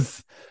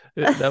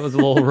that was a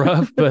little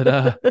rough,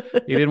 but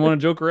he didn't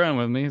want to joke around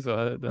with me,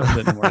 so that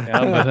didn't work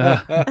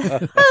out.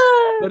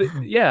 But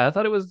I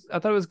thought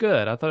it was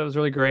good. I thought it was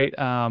really great.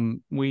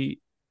 We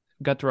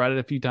got to ride it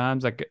a few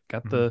times. I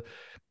got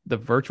the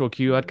virtual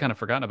queue. I'd kind of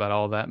forgotten about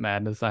all that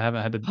madness. I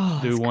haven't had to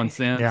do one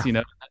since.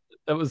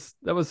 That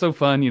was so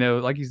fun.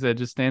 Like you said,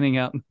 just standing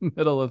out in the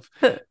middle of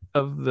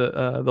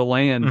the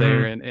land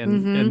there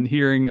and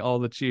hearing all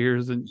the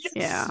cheers and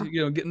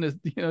getting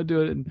to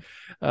do it.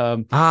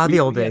 And the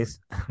old days.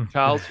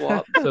 Child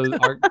swap. So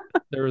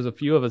there was a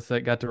few of us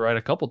that got to ride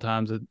a couple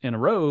times in a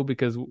row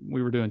because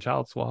we were doing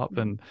child swap,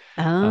 and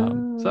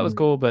so that was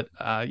cool. But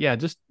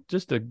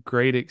just a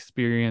great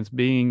experience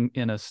being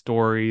in a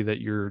story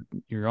that you're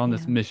on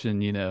this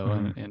mission,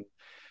 and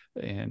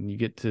you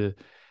get to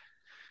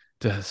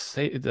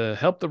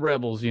help the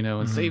rebels,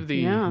 and save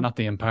the not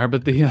the Empire,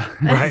 but the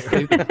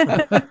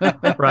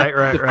right.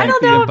 I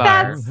don't know if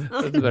that's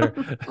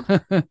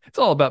better. It's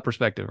all about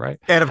perspective, right?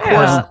 And of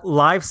course,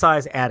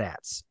 life-size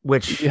AT-ATs,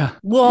 which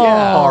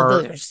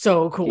are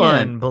so cool,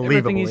 unbelievable.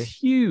 Everything is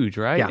huge,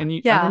 right? And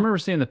I remember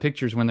seeing the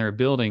pictures when they were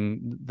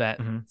building that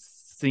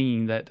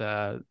scene,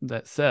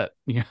 that set,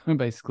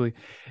 basically,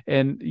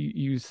 and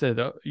you said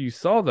you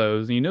saw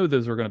those and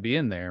those were going to be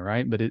in there,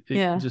 right? But it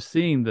just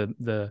seeing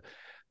the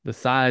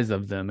size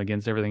of them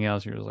against everything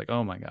else, you're just like,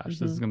 oh my gosh,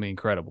 this is going to be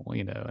incredible,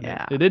 and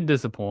it did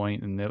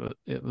disappoint, and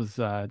it was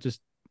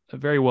just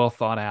very well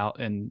thought out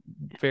and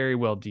very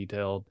well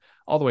detailed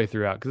all the way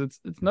throughout, because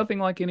it's nothing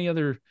like any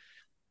other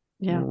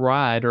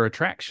ride or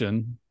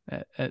attraction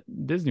at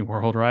Disney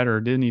World, right, or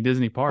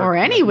Disney Park, or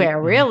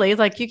anywhere, really. It's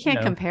like you can't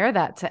compare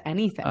that to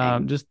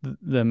anything. Just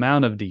the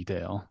amount of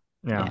detail,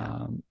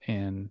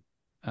 and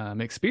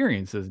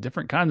experiences,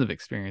 different kinds of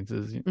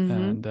experiences,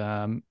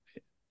 and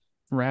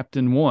wrapped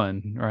in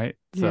one, right?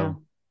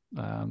 So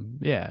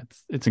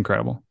it's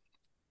incredible.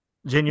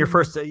 Jen, your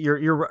first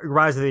your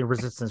Rise of the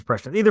Resistance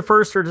impression, either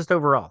first or just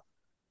overall.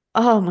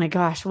 Oh my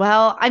gosh.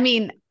 Well, I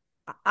mean,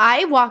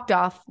 I walked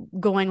off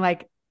going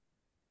like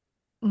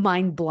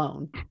mind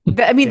blown.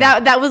 I mean,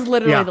 that was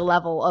literally the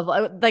level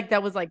of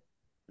that was like,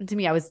 to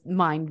me, I was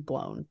mind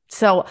blown.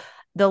 So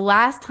the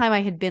last time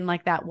I had been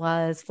like that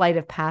was Flight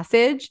of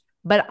Passage,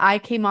 but I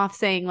came off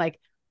saying like,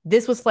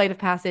 this was Flight of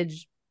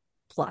Passage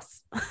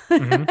plus.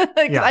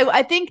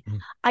 I think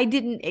I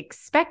didn't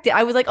expect it.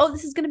 I was like, oh,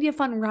 this is going to be a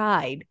fun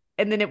ride.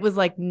 And then it was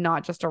like,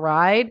 not just a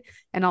ride,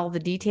 and all the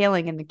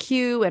detailing and the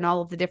queue and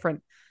all of the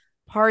different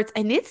parts.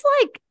 And it's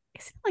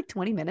like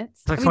 20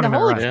 minutes. Like the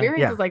whole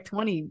experience is like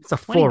 20. It's a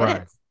full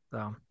minutes.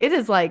 ride. So it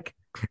is like,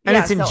 and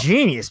it's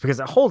ingenious because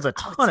it holds a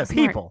ton of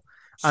people.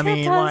 I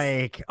mean, does.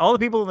 like all the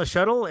people in the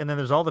shuttle, and then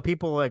there's all the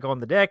people like on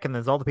the deck, and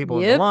there's all the people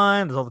in the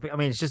line. There's all the. I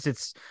mean,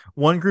 it's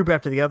one group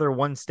after the other,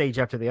 one stage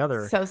after the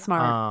other. So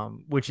smart.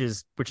 Which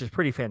is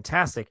pretty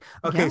fantastic.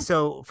 Okay,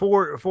 so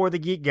for the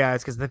geek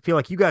guys, because I feel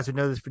like you guys would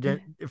know this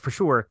for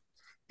sure.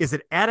 Is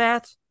it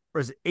AT-AT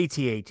or is it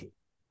AT-AT?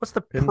 What's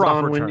the Depends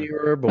proper on when term? you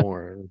were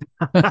born.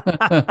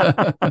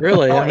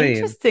 Really, I mean,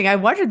 interesting. I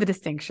wondered the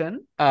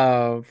distinction.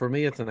 For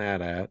me, it's an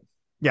AT-AT.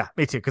 Yeah,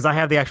 me too. Because I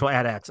have the actual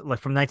AT-AT like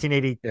from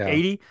 1980. Yeah.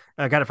 80.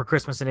 I got it for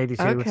Christmas in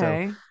 82. Okay. So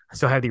I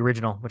still have the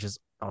original, which is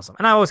awesome.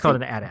 And I always called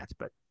it an AT-AT,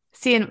 but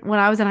See, and when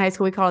I was in high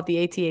school, we called it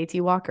the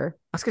AT-AT Walker.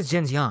 that's because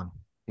Jen's young.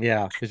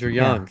 Yeah, because you're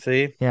young.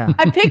 See? Yeah.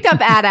 I picked up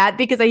AT-AT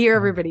because I hear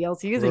everybody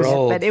else using We're it,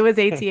 old. but it was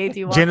AT-AT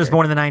Walker. Jen was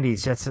born in the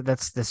 90s.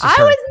 That's just I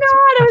her. was not.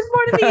 I was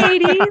born in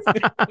the 80s.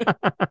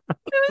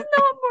 I was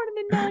not born in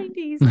the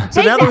 90s.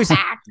 So Take now that that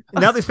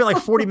back. now they spent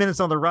like 40 minutes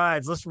on the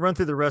rides. Let's run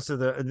through the rest of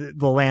the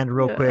land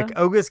real quick.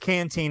 Oga's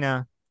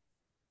Cantina.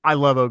 I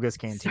love Oga's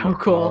Cantina. So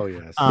cool. Oh,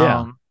 yes.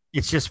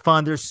 It's just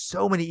fun. There's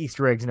so many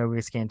Easter eggs in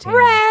Oga's Cantina.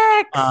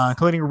 Rex!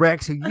 Including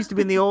Rex, who used to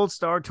be in the old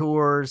Star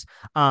Tours.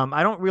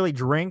 I don't really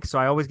drink, so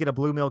I always get a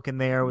blue milk in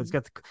there. It's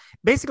got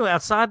basically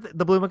outside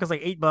the blue milk is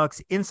like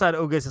 $8. Inside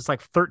Oga's it's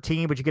like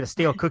 13, but you get a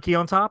stale cookie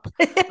on top.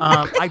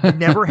 I've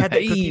never had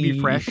the cookie be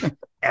fresh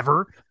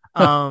ever.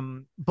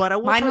 But I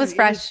will Mine was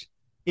fresh.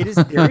 It is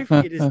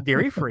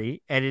dairy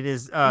free and it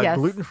is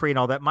gluten free and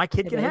all that. My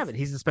kid can have it.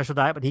 He's a special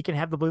diet, but he can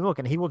have the blue milk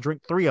and he will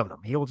drink 3 of them.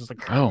 He will just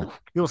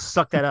he'll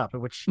suck that up.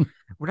 Which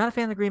we're not a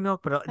fan of the green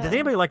milk, but does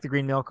anybody like the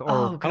green milk?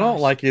 Or I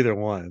don't like either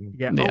one.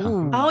 Yeah.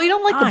 Oh, you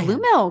don't like the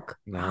blue milk?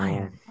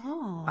 No.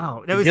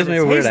 Oh, no, it gives me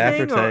a weird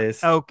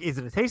aftertaste. Is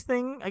it a taste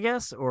thing? I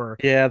guess, or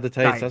yeah, the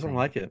taste. I don't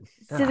like it.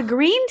 So the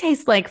green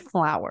tastes like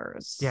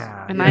flowers.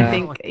 Yeah, and I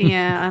think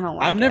I don't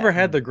like. I've never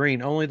had the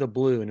green, only the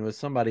blue, and it was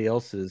somebody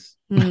else's.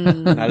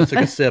 And I just took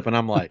a sip, and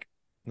I'm like,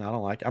 no, I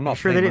don't like it. I'm not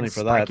sure paying they money didn't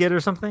for spike that. it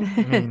or something.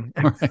 I mean,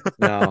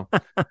 No,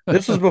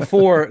 this was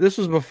before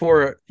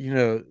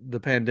the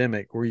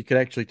pandemic, where you could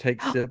actually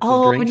take sips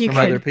of drinks from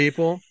other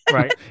people.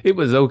 Right? It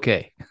was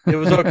okay. It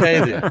was okay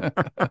then.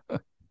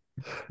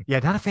 Yeah,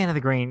 not a fan of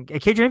the green.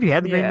 Catron, have you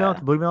had the green milk,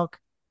 the blue milk?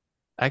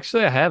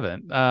 Actually, I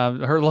haven't. I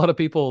heard a lot of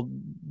people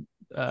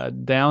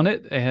down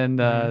it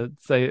and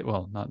say,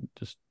 well, not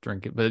just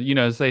drink it, but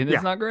saying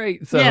it's not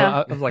great. So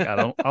I was like,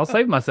 I'll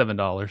save my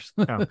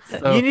 $7.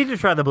 So, you need to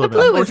try the blue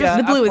milk.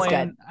 The blue is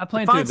good. I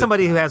plan find to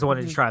somebody who has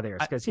wanted to try theirs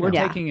because we're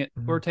taking it.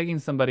 We're taking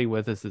somebody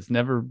with us that's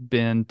never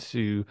been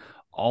to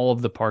all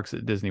of the parks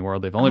at Disney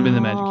World. They've only been to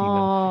the Magic Kingdom.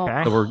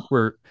 Okay. So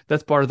we're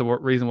that's part of the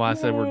reason why I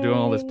said we're doing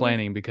all this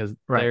planning, because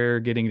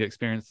they're getting to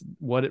experience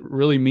what it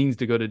really means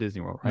to go to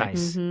Disney World. Right.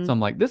 Nice. So I'm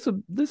like,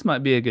 this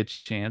might be a good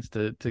chance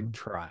to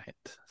try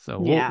it. So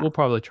we'll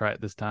probably try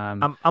it this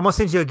time. I'm gonna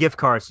send you a gift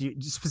card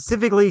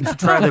specifically to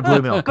try the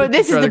blue milk. But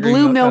this is the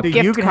blue milk gift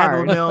card. You can have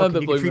the blue milk.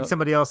 The You can treat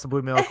somebody else the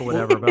blue milk or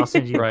whatever. But I'll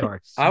send you a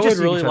card. I would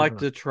really like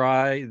to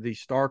try the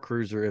Star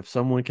Cruiser if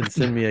someone can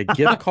send me a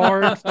gift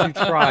card to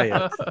try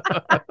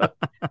it.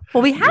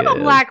 Well, we have a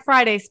Black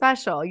Friday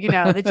special,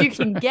 that you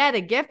can get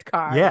a gift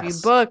card if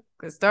you book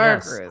the Star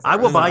Cruiser. I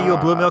will buy you a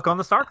blue milk on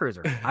the Star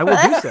Cruiser. I will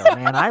do so,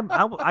 man.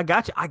 I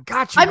got you. I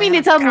got you. I mean,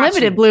 it's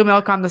unlimited blue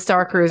milk on the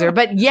Star Cruiser,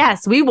 but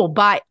yes, we will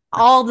buy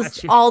all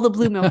the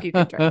blue milk you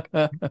can drink.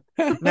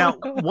 Now,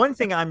 one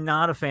thing I'm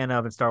not a fan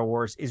of in Star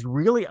Wars is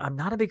I'm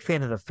not a big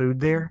fan of the food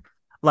there.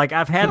 Like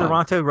I've had the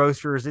Ronto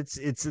Roasters. It's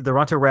the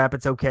Ronto wrap.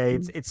 It's okay.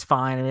 It's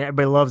fine, and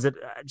everybody loves it.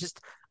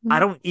 I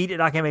don't eat at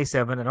Dock May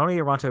 7. I don't eat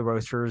at Ronto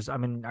Roasters. I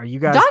mean, are you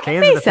guys Dock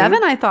fans of the 7?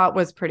 food? I thought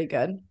was pretty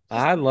good.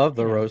 I love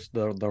the roast,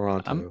 the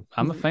Ronto.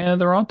 I'm a fan of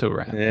the Ronto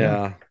wrap.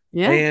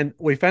 Yeah. And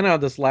we found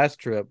out this last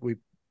trip.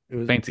 It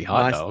was fancy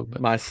hot dog.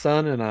 My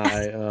son and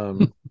I,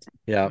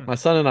 my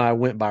son and I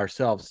went by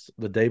ourselves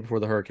the day before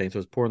the hurricane, so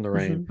it was pouring the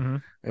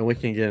rain, and we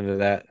can get into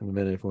that in a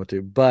minute if we want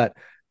to. But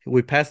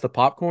we passed the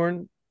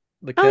popcorn,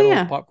 the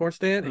kettle popcorn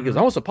stand. He goes,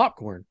 "I want some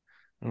popcorn."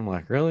 I'm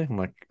like, "Really?" I'm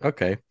like,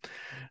 "Okay."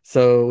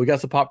 So we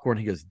got some popcorn.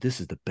 He goes, "This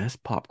is the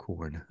best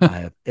popcorn I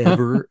have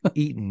ever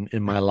eaten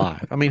in my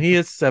life." I mean, he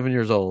is 7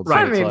 years old. So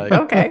Right. it's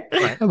Okay.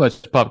 How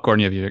much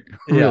popcorn have you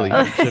really?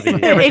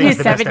 It is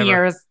 7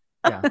 years.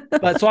 Yeah.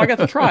 But so I got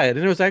to try it,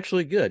 and it was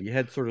actually good. You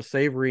had sort of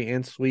savory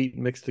and sweet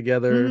mixed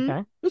together. Okay.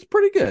 It was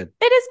pretty good.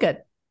 It is good.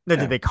 Now,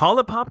 did they call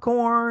it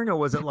popcorn, or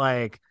was it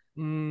like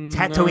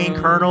Tatooine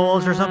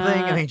kernels or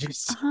something? I mean,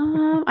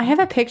 I have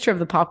a picture of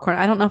the popcorn.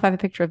 I don't know if I have a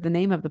picture of the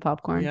name of the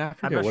popcorn. Yeah,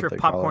 I'm not sure if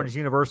popcorn is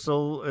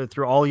universal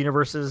through all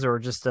universes, or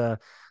just I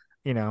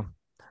don't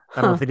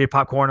know if they did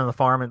popcorn on the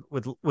farm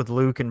with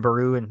Luke and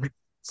Baru and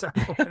so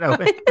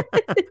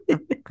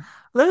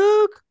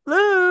Luke,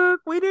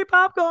 we need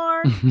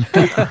popcorn.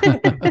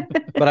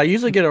 But I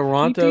usually get a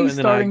Ronto,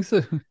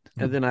 soon.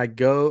 and then I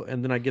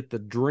get the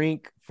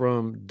drink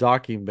from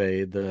Docking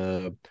Bay,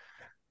 the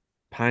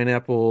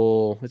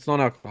pineapple. It's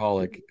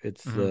non-alcoholic.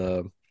 It's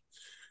I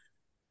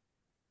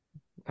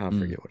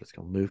forget what it's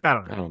called. I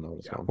don't know what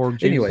it's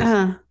called.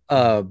 Anyways,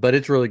 but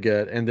it's really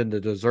good. And then the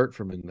dessert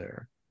from in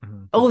there.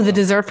 Oh, the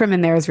dessert from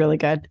in there is really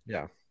good.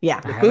 Yeah.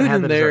 Yeah. The food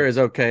in there is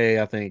okay,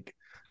 I think.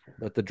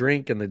 But the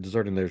drink and the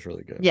dessert in there is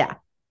really good. Yeah.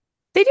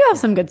 They do have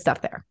some good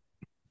stuff there.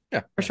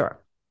 Yeah. For sure.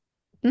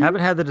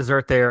 Haven't had the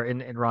dessert there in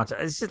Ronta.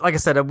 It's just like I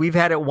said, we've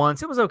had it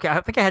once. It was okay. I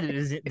think I had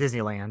it at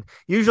Disneyland.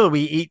 Usually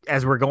we eat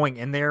as we're going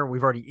in there.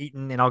 We've already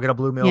eaten, and I'll get a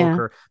blue milk,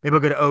 or maybe I'll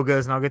go to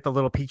Oga's and I'll get the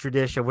little petri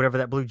dish of whatever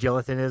that blue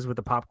gelatin is with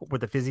the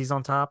fizzies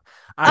on top.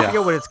 I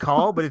forget what it's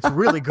called, but it's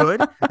really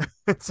good.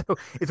 So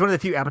it's one of the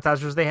few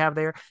appetizers they have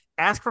there.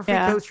 Ask for free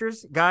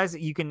coasters, guys.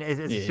 You can as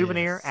a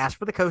souvenir. Ask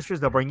for the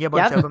coasters. They'll bring you a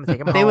bunch of them. Take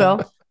them home. They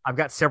will. I've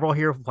got several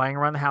here flying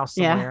around the house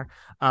somewhere.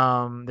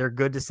 They're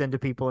good to send to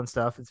people and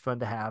stuff. It's fun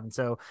to have. And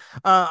so,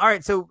 all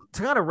right. So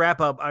to kind of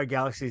wrap up our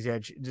Galaxy's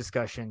Edge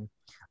discussion,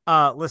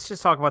 let's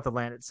just talk about the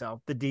land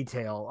itself, the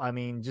detail. I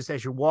mean, just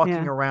as you're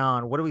walking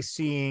around, what are we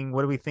seeing?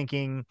 What are we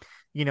thinking?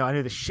 You know, I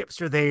know the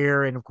ships are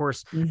there. And of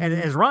course, and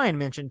as Ryan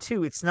mentioned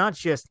too, it's not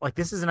just like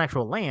this is an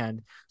actual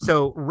land.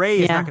 So Rey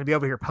is not going to be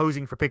over here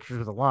posing for pictures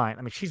with a line.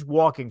 I mean, she's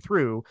walking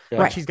through,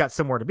 like she's got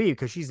somewhere to be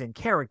because she's in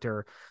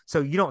character.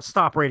 So you don't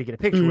stop Rey to get a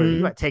picture with her.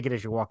 You might take it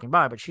as you're walking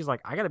by, but she's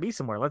like, I got to be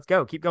somewhere. Let's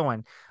go. Keep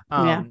going.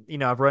 You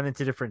know, I've run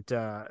into different,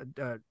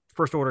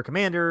 First Order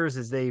commanders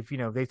as they've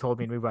told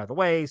me to move out of the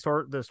way.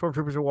 So the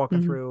stormtroopers are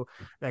walking through,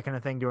 that kind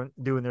of thing,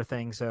 doing their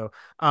thing. So,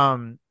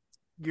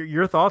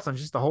 your thoughts on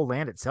just the whole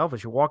land itself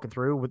as you're walking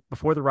through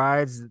before the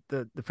rides,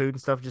 the food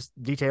and stuff, just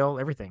detail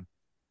everything.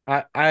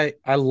 I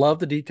love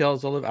the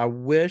details of it. I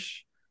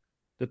wish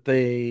that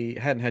they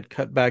hadn't had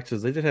cutbacks,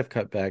 because they did have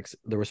cutbacks.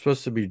 There were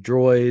supposed to be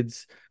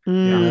droids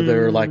and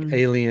other like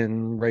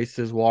alien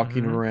races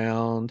walking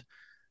around.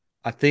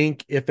 I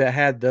think if it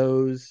had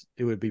those,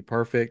 it would be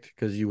perfect,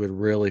 because you would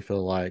really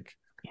feel like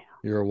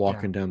you're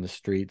walking down the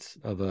streets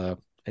of a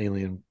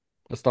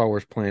Star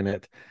Wars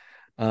planet.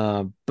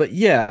 But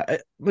yeah, I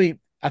mean,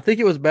 I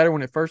think it was better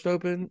when it first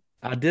opened.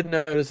 I did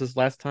notice this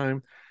last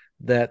time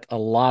that a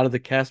lot of the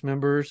cast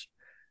members,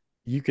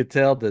 you could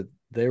tell that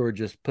they were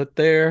just put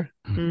there,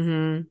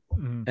 and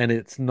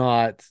it's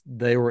not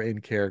they were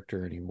in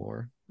character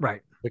anymore,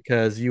 right?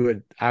 Because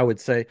I would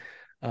say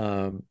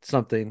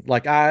something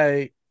like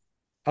I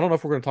don't know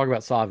if we're going to talk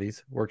about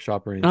Savi's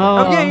workshop or anything.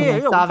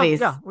 Savi's.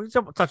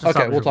 We'll touch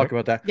on We'll talk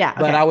about that. Yeah,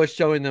 but I was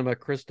showing them a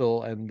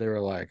crystal, and they were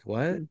like,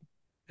 "What?"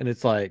 And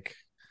it's like,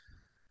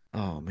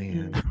 oh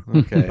man,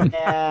 okay,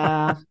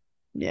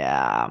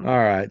 yeah. All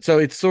right, so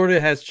it sort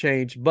of has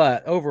changed,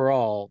 but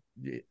overall,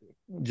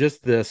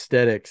 just the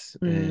aesthetics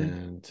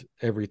and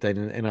everything,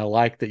 and I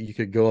like that you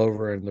could go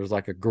over and there's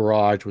like a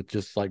garage with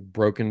just like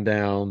broken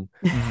down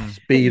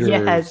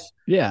speeders,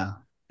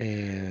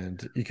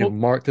 and you can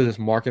mark to this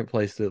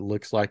marketplace that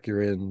looks like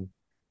you're in.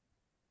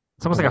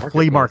 It's almost like a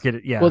flea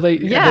market. Yeah. Well,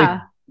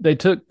 they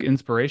took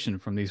inspiration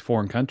from these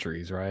foreign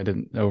countries, right,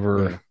 and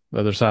over the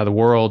other side of the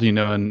world, you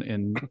know,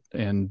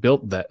 and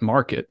built that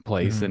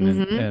marketplace,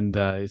 and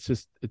it's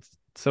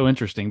so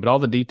interesting. But all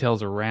the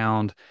details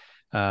around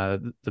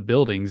the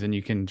buildings, and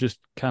you can just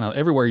kind of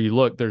everywhere you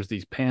look, there's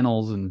these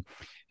panels and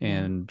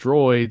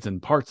droids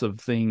and parts of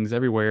things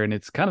everywhere, and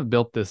it's kind of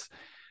built this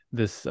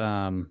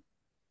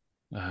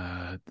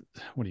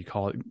what do you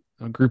call it?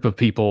 A group of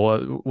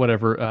people,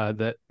 whatever,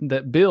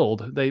 that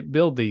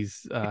build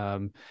these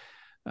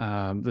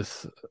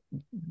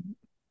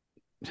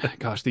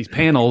these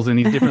panels and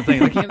these different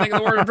things. I can't think of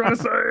the word I'm trying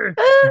to say.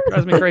 It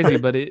drives me crazy.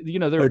 But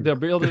they're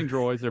building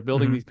droids, they're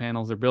building these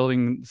panels, they're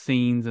building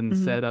scenes and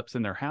setups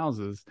in their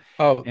houses.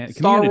 Oh, and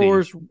Star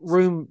Wars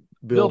room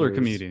builder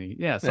community.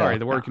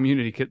 The word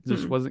community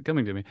just wasn't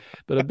coming to me,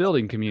 but a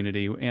building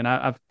community. And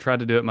I've tried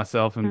to do it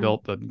myself and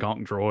built the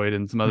Gonk droid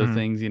and some other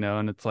things, you know,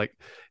 and it's like,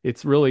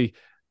 it's really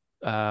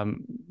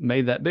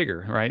made that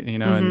bigger, right? You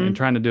know, and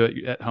trying to do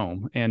it at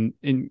home. And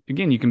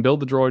again, you can build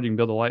the droid, you can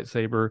build a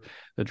lightsaber,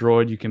 the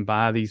droid, you can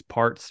buy these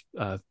parts,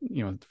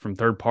 you know, from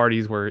third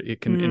parties where it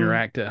can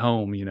interact at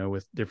home, you know,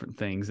 with different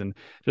things. And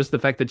just the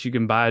fact that you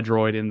can buy a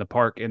droid in the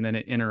park and then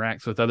it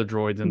interacts with other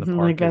droids in the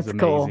park is amazing,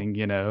 cool.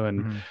 You know,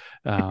 and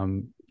I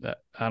don't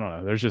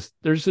know, there's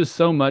just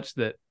so much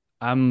that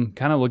I'm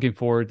kind of looking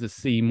forward to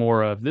see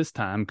more of this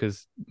time,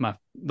 because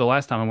the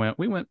last time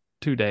we went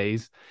 2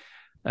 days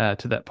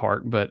to that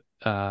park, but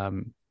I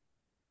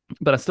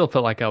still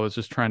felt like I was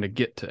just trying to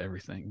get to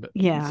everything. But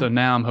so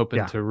now I'm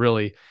hoping to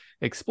really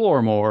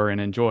explore more and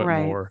enjoy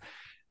it more,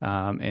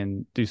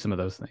 and do some of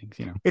those things.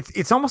 You know,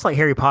 it's almost like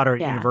Harry Potter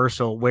at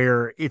Universal,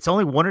 where it's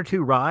only 1 or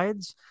 2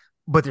 rides,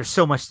 but there's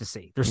so much to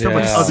see. There's so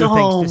much other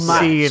things to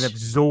see and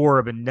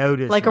absorb and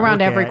notice, like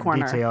around every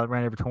corner, detail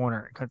around every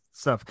corner,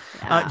 stuff.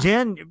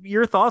 Jen,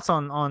 your thoughts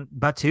on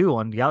Batuu,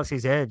 on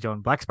Galaxy's Edge,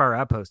 on Black Spire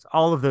Outpost,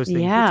 all of those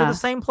things, which are the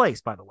same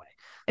place, by the way.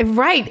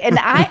 Right. And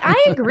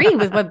I agree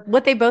with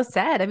what they both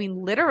said. I mean,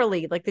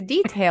 literally, like the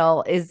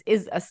detail is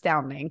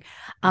astounding.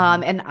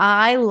 And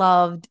I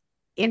loved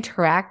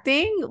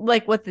interacting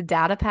like with the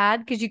data pad,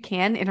 because you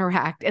can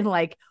interact, and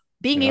like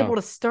being able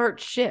to start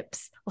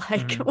ships,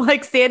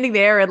 like standing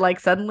there and like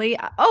suddenly,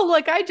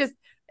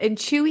 and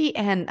Chewie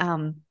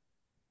and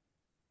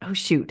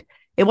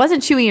it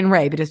wasn't Chewie and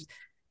Rey, but just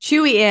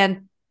Chewie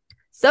and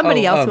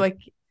somebody else who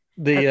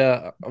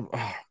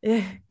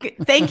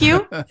Thank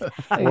you. Wow.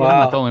 I'm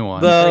not the only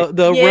one.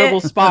 The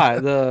rebel spy.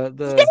 The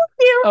Thank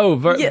you.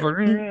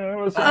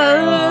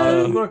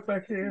 look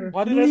back here.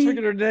 Why did I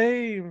forget her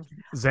name?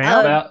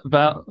 Zam?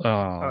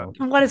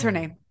 What is her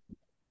name?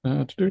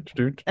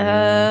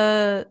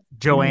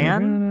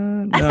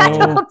 Joanne? No. I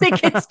don't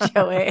think it's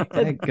Joanne.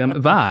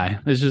 Vi.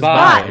 It's just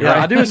Vi. Vi. Yeah,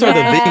 Right? I knew it started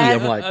with V.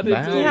 Yes. I'm like,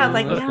 Yeah, I was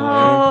like,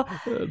 no.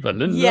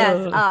 Belinda.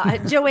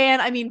 Yes, Joanne.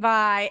 I mean,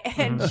 Vi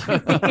and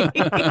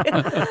Chewie.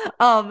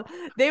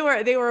 They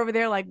were over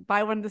there like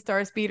by one of the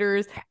star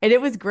speeders, and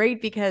it was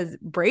great because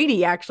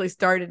Brady actually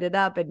started it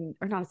up,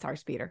 or not a star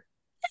speeder.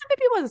 Yeah,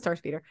 maybe it was a star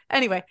speeder.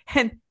 Anyway,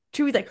 and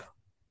Chewie's like,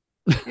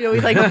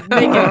 he's like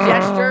making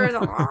gestures.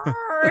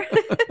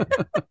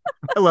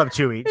 I love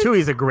Chewie.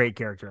 Chewie's a great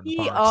character in the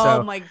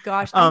park. My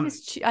gosh, I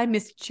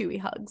miss Chewie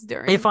hugs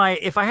during. If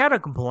I had a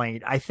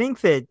complaint, I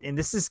think that, and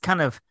this is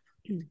kind of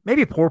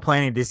maybe poor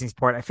planning on Disney's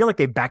part, I feel like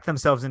they backed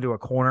themselves into a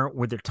corner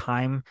with their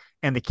time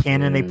and the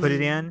canon they put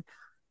it in,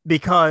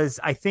 because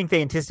I think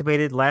they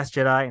anticipated Last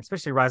Jedi,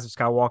 especially Rise of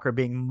Skywalker,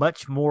 being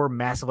much more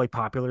massively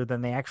popular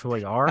than they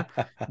actually are.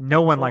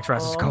 No one likes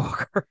Rise of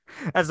Skywalker.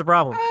 That's the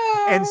problem.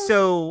 And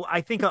so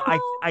I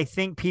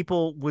think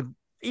people would,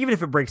 even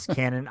if it breaks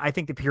canon, I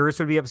think the purists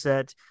would be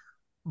upset.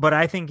 But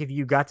I think if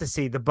you got to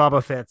see the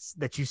Boba Fetts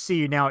that you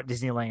see now at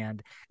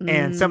Disneyland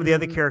and some of the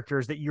other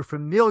characters that you're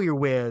familiar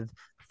with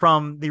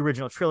from the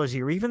original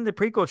trilogy or even the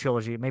prequel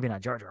trilogy, maybe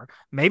not Jar Jar.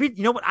 Maybe,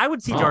 you know what? I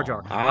would see Jar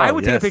Jar. I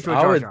would take a picture with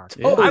Jar Jar.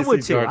 I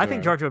would too. I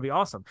think Jar Jar would be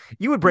awesome.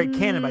 You would break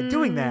canon by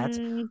doing that.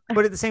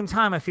 But at the same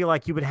time, I feel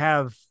like you would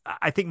have,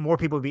 I think more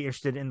people would be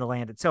interested in the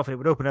land itself. And it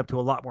would open up to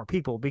a lot more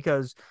people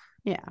because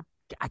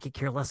I could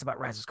care less about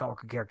Rise of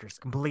Skywalker characters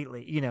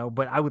completely,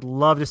 but I would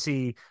love to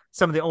see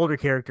some of the older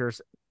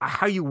characters.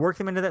 How you work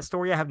them into that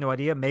story, I have no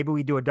idea. Maybe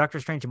we do a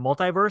Doctor Strange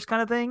multiverse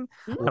kind of thing.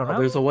 I don't know.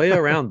 There's a way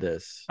around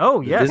this.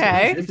 Oh, yes.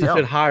 Disney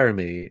should hire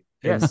me.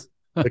 Yes.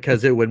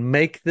 Because it would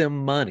make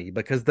them money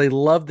because they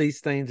love these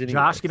things. Anyways.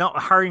 Josh,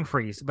 hiring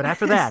freeze. But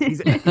after that,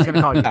 he's going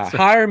to call you.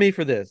 Hire me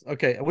for this.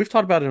 Okay. We've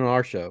talked about it on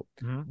our show.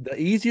 The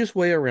easiest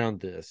way around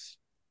this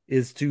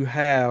is to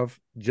have,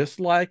 just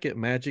like at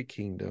Magic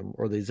Kingdom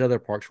or these other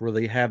parks where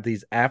they have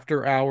these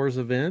after hours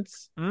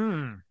events,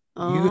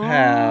 you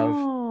have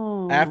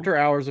after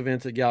hours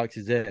events at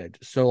Galaxy's Edge.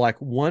 So like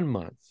 1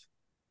 month,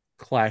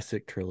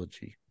 classic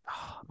trilogy.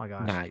 Oh my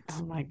gosh. Nights.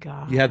 Oh my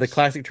god. You have the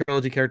classic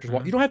trilogy characters.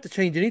 You don't have to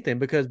change anything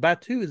because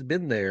Batu has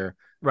been there.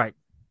 Right.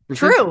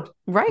 True.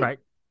 Right.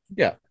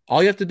 Yeah.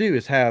 All you have to do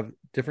is have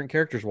different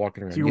characters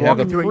walking around. So you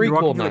have a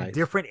prequel night. A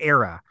different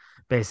era,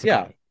 basically.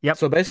 Yeah. Yep.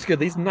 So basically,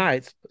 these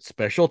nights,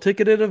 special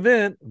ticketed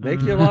event,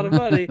 make you a lot of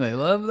money. They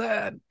love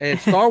that. And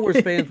Star Wars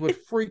fans would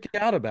freak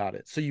out about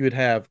it. So you would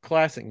have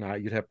classic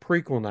night, you'd have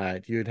prequel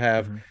night, you'd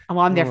have.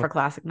 I'm there for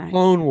classic night.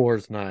 Clone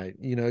Wars night.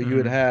 You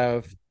would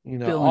have.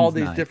 Villains all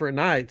these night. different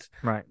nights,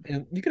 right?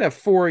 And you could have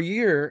 4 a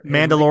year.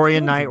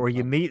 Mandalorian night where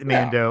you meet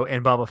Mando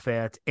and Boba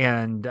Fett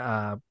and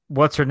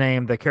what's her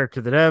name, the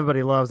character that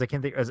everybody loves. I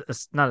can't think. Is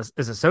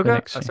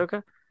Ahsoka?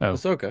 Ahsoka. Oh.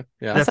 Ahsoka.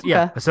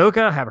 Yeah.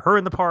 Ahsoka. Have her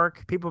in the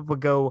park. People would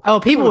go. Oh,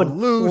 people would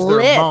lose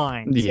their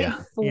minds.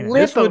 Yeah.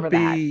 This would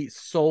be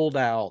sold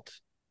out.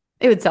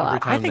 It would sell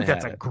out. I think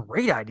that's a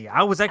great idea.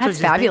 I was actually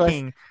just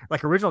thinking,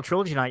 like original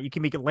trilogy night, you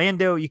can make it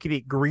Lando, you can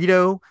make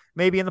Greedo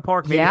maybe in the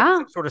park. Maybe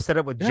sort of set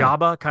up with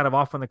Jabba kind of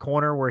off in the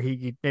corner where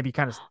he maybe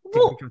kind of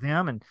take a picture with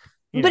him.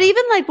 But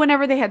even like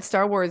whenever they had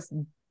Star Wars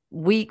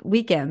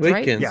weekends,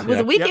 right? Yeah. Was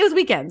it week? Yep. It was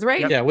weekends,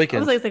 right? Yeah,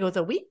 weekends. I was like, was it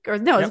a week or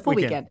no? It was a full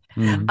weekend.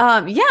 Mm-hmm.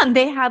 And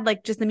they had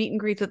like just the meet and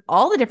greets with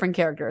all the different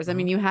characters. I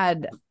mean, you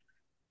had,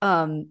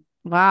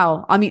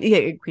 wow. I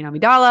mean, Queen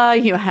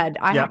Amidala. You had,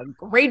 I have a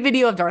great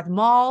video of Darth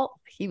Maul.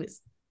 He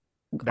was.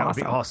 That would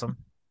be awesome.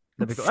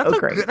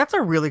 Great. That's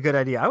a really good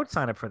idea. I would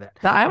sign up for that.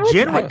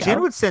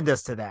 Jen would send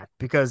us to that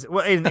because,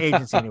 in the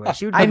agency anyway.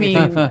 She would.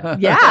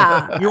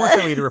 Yeah. You want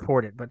somebody to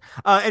report it, but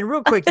and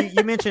real quick,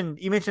 you mentioned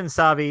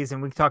Savi's,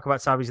 and we talk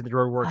about Savi's in the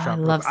Droid Workshop.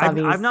 I love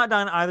Savi's. I've not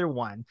done either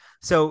one,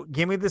 so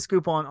give me the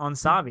scoop on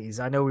Savi's.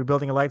 I know we're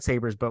building a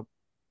lightsabers, but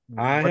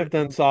I have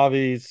done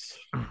Savi's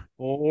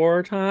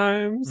 4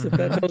 times. If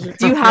that tells you.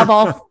 Do you have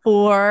all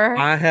 4?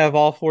 I have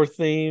all 4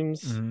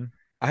 themes. Mm-hmm.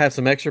 I have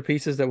some extra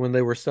pieces that when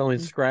they were selling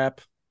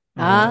scrap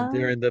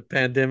during the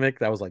pandemic,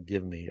 that was like,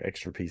 give me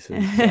extra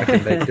pieces. So I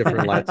can make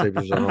different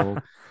lightsabers at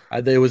home.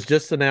 It was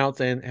just announced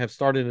and have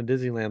started in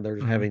Disneyland.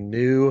 They're having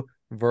new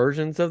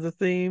versions of the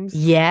themes.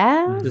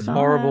 Yeah. It's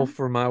horrible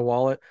for my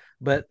wallet.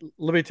 But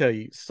let me tell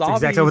you, That's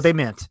exactly what they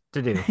meant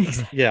to do.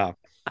 Yeah.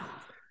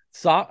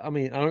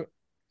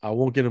 I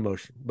won't get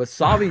emotional, but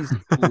Savi's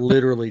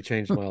literally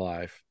changed my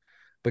life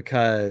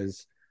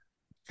because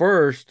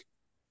first,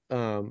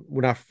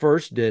 when I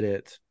first did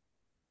it,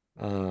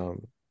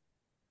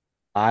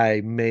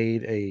 I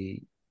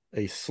made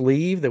a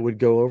sleeve that would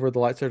go over the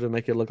lightsaber to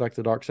make it look like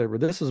the dark saber.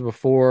 This was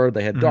before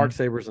they had dark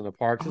sabers in the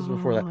parks. This was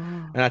before that,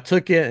 and I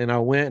took it and I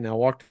went and I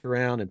walked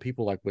around and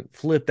people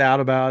flipped out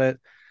about it.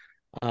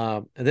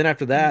 And then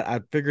after that,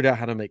 I figured out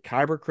how to make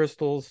kyber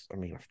crystals. I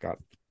mean, I forgot.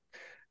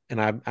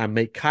 and I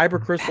make kyber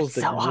crystals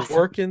that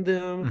work in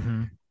them.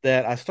 Mm-hmm.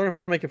 That I started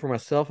making for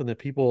myself, and then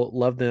people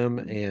love them.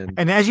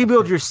 And as you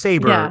build your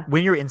saber,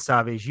 when you're in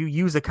Savi's, you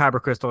use a kyber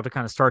crystal to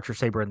kind of start your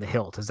saber in the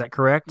hilt. Is that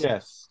correct?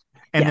 Yes.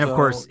 And then, of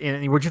course,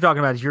 and what you're talking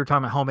about is you're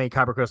talking about homemade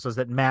kyber crystals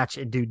that match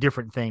and do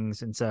different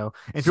things. And so,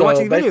 if you're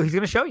watching the video, he's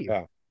going to show you.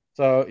 Yeah.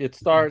 So it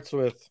starts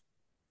with.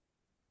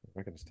 I'm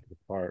not going to stick it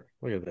apart.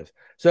 Look at this.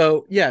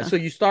 So so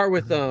you start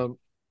with a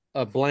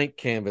blank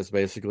canvas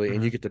basically,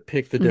 and you get to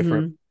pick the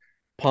different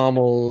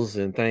pommels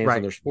and things.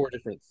 And there's 4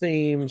 different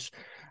themes.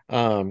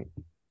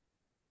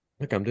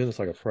 Look, I'm doing this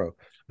like a pro.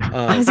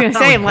 I was gonna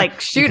say, I'm like,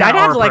 shoot, I'd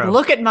have to like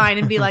look at mine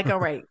and be like, oh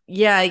right,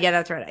 yeah,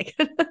 that's right.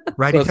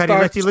 Righty tighty,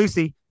 lefty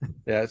loosey.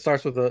 Yeah, it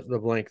starts with the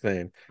blank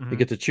theme. You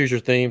get to choose your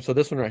theme. So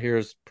this one right here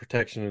is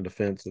protection and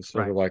defense. It's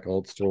sort of like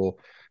old school.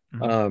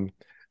 And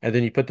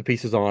then you put the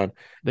pieces on.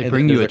 They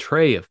bring you a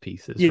tray of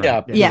pieces.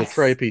 Yeah, a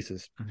tray of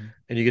pieces,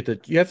 and you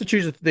have to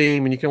choose a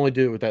theme, and you can only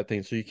do it with that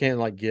theme. So you can't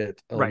like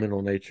get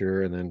elemental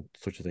nature and then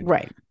switch a thing.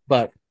 Right.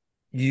 But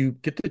you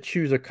get to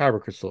choose a kyber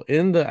crystal.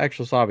 In the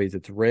actual Savis,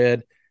 it's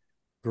red,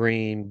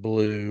 green,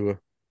 blue,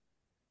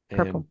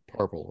 and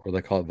purple, or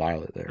they call it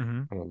violet there.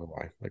 I don't know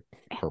why, like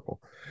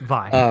purple.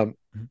 And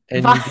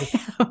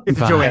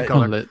it's a Joanne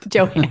color.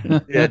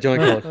 Joanne. Yeah,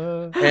 Joanne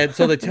color. And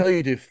so they tell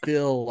you to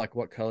fill like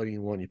what color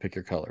you want. You pick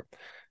your color.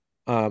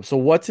 So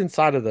what's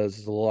inside of those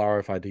is a little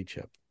RFID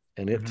chip,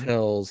 and it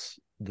tells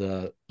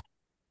the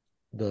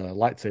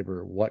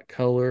lightsaber what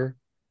color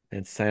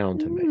and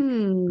sound to make.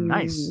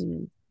 Nice.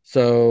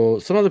 So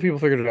some other people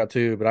figured it out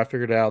too, but I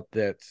figured out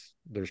that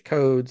there's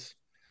codes.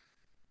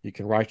 You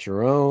can write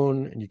your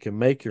own and you can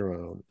make your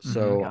own.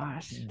 So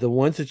the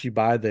ones that you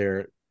buy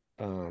there,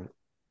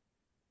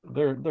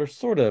 they're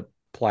sort of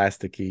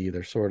plasticky.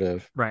 They're sort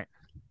of right.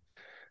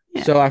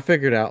 Yeah. So I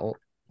figured out, well,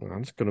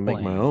 I'm just going to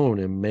make my own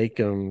and make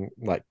them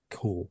like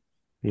cool,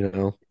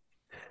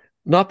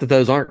 Not that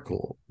those aren't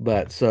cool,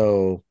 but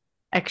so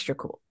extra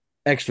cool.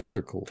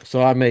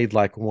 So I made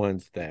like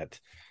ones that.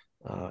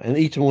 And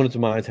each one of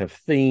mine have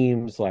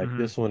themes. Like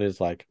this one is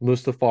like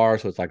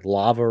Mustafar, so it's like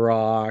lava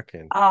rock,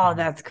 and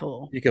that's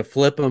cool. You can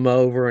flip them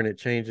over, and it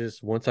changes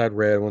one side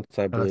red, one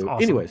side blue.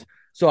 Awesome. Anyways,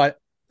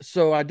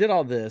 so I did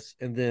all this,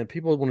 and then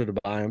people wanted to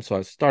buy them, so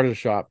I started a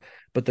shop.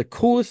 But the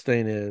coolest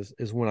thing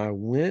is when I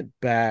went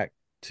back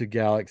to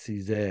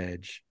Galaxy's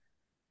Edge,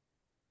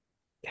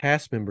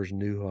 cast members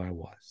knew who I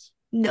was.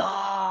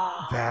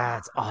 No,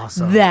 that's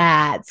awesome.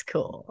 That's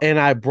cool. And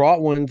I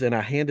brought ones and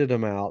I handed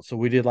them out. So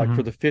we did like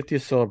for the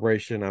 50th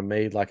celebration, I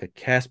made like a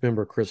cast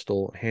member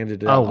crystal,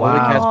 handed it out. Wow. All the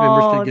cast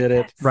members could get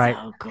it. Right.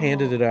 So cool.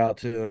 Handed it out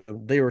to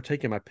them. They were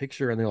taking my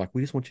picture and they're like,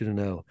 we just want you to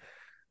know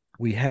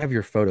we have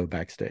your photo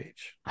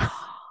backstage.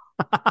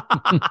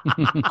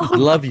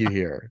 Love you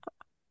here.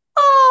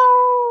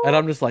 And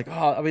I'm just like,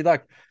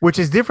 which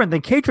is different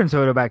than Catron's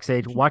photo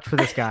backstage. Watch for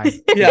this guy.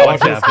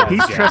 Watch this guy.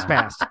 He's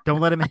trespassed. Don't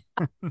let him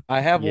in.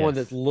 I have one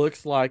that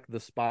looks like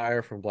the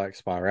spire from Black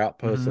Spire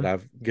Outpost that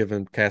I've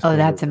given cast. Oh,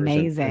 that's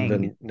amazing.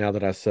 And then now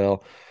that I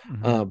sell,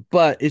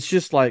 but it's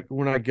just like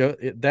when I go,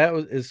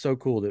 is so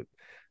cool that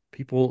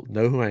people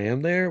know who I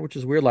am there, which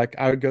is weird. Like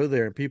I would go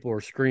there and people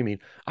are screaming,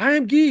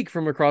 IAmGeek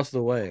from across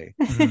the way,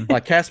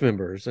 like cast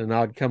members, and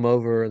I'd come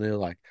over and they're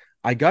like,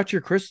 I got your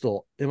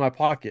crystal in my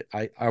pocket.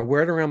 I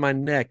wear it around my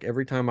neck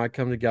every time I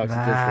come to Galaxy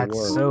Edge for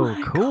work.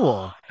 So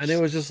cool. And it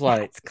was just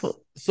like, that's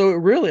cool. So it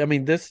really, I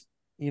mean, this,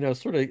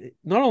 sort of,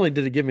 not only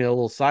did it give me a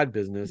little side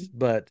business,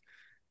 but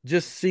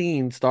just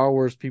seeing Star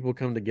Wars people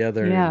come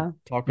together and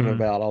talking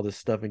about all this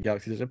stuff in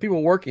Galaxy Edge and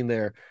people working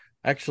there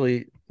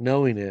actually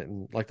knowing it.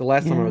 And like the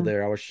last time I was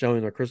there, I was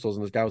showing the crystals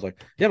and this guy was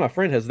like, yeah, my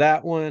friend has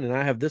that one and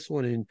I have this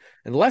one. And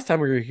the last time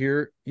we were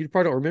here, you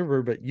probably don't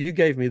remember, but you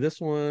gave me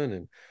this one.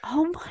 And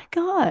oh my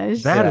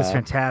gosh, that is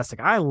fantastic.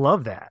 I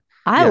love that.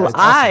 That's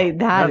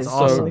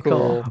awesome. So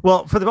cool.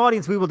 Well, for the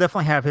audience, we will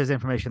definitely have his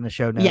information in the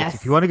show notes. Yes.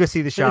 If you want to go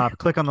see the shop,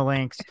 click on the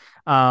links,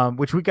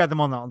 which we got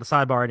them on the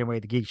sidebar anyway.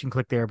 The Geeks, you can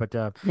click there, but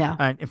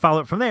and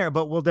follow it from there.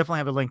 But we'll definitely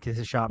have a link to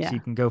his shop so you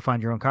can go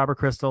find your own kyber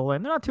crystal,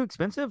 and they're not too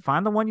expensive.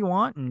 Find the one you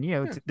want, and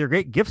they're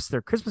great gifts.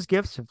 They're Christmas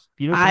gifts. If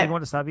you know something you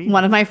want to Savi.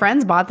 One of my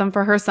friends bought them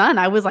for her son.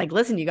 I was like,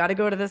 listen, you got to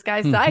go to this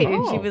guy's site,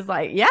 and she was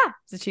like, yeah.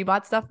 So she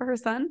bought stuff for her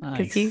son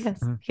because he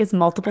has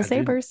multiple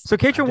sabers. So,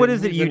 Catron, what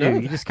is it you do?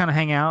 You just kind of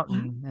hang out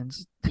and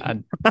just... I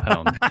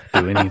don't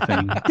do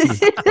anything.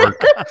 Just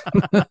work.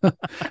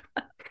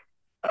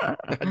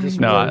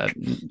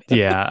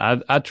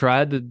 I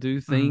tried to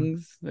do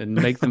things and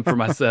make them for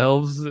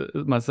myself,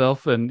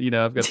 and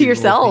I've got to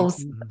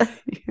yourselves.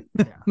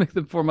 Make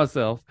them for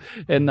myself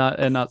and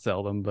not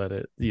sell them,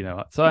 but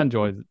so I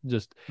enjoyed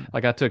just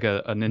like I took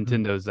a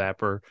Nintendo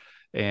Zapper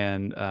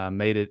and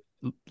made it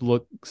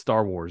look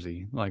Star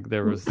Warsy. Like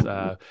there was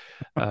the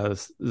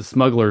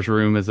Smuggler's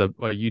Room is a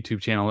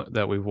YouTube channel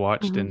that we've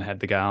watched and had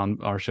the guy on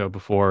our show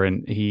before,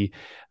 and he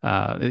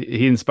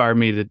inspired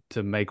me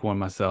to make one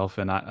myself,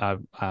 and I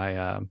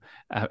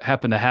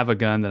happen to have a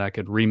gun that I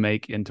could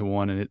remake into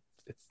one, and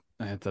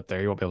it's up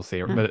there. You won't be able to see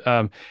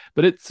it,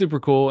 but it's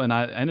super cool. And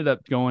I ended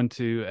up going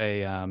to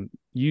a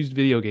used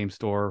video game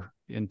store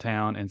in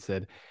town and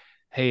said,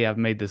 hey, I've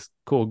made this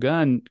cool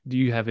gun. Do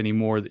you have any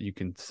more that you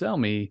can sell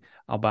me?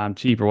 I'll buy them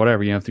cheap or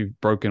whatever. If you've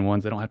broken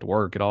ones, they don't have to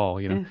work at all,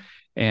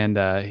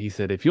 And he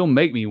said, if you'll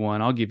make me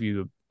one, I'll give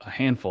you a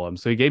handful of them.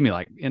 So he ended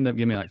up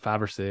giving me like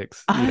 5 or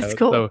 6. That's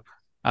cool. So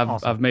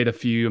I've made a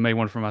few. I made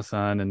one for my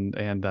son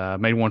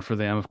and made one for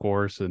them, of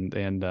course.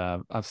 And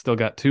I've still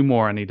got 2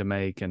 more I need to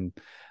make. And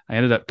I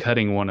ended up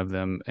cutting one of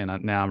them,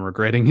 and now I'm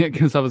regretting it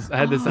because I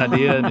had this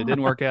idea and it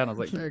didn't work out. And I was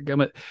like, there,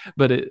 gummit.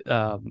 But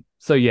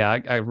so yeah,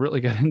 I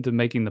really got into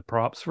making the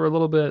props for a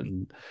little bit,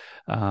 and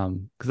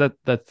because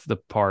that's the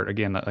part.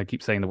 Again, I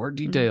keep saying the word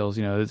details.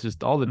 It's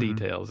just all the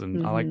details,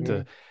 and I like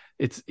to.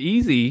 It's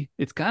easy.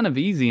 It's kind of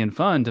easy and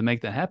fun to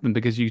make that happen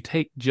because you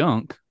take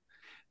junk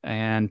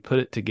and put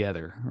it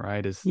together,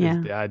 right? Is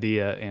the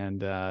idea,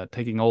 and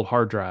taking old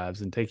hard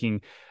drives and taking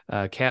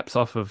caps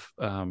off of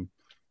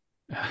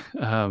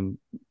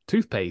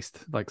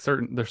toothpaste, like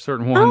there's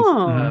certain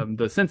ones,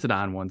 the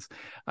Sensodyne ones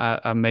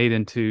I made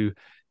into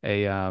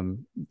a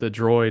the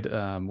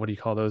droid, what do you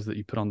call those that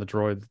you put on the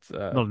droid?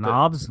 Little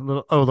knobs,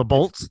 the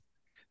bolts.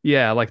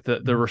 Yeah, like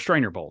the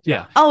restrainer bolt.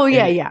 Yeah. Oh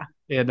yeah.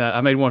 And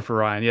I made one for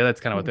Ryan. Yeah, that's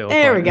kind of what they look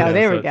there like.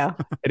 There we go.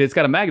 And it's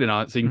got a magnet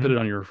on it, so you can put it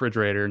on your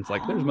refrigerator, and it's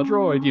like, there's my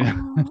droid,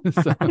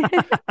 So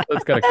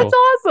that's kind of cool.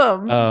 That's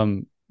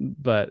awesome.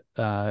 But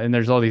and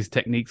there's all these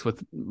techniques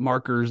with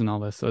markers and all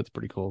this, so it's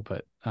pretty cool.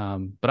 But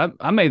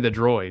I made the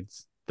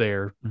droids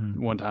there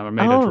one time. I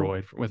made a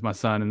droid with my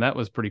son, and that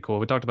was pretty cool.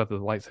 We talked about the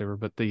lightsaber,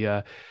 but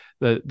the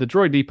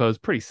droid depot is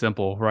pretty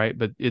simple, right?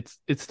 But it's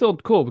still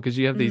cool because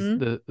you have these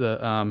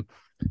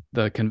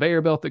the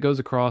conveyor belt that goes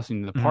across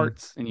and the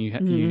parts, and you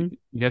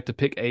have to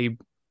pick a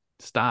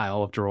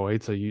style of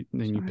droid. So you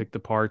pick the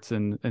parts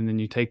and then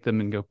you take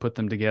them and go put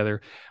them together.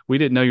 We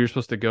didn't know you were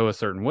supposed to go a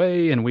certain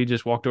way, and we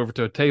just walked over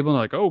to a table and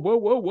like, oh,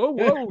 whoa,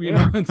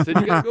 and said,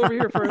 you gotta go over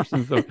here first.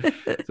 And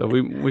so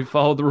we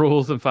followed the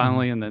rules and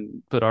finally and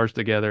then put ours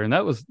together, and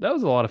that was a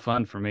lot of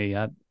fun for me.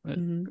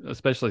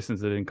 Especially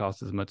since it didn't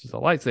cost as much as a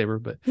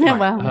lightsaber. But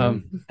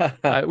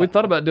we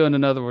thought about doing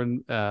another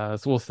one, so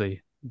we'll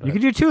see. But you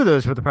can do 2 of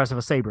those for the price of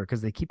a saber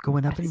because they keep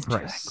going up in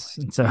price.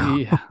 And so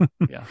yeah.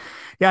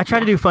 I try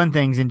to do fun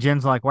things, and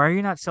Jen's like, "Why are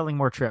you not selling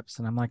more trips?"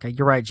 And I'm like,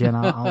 "You're right, Jen.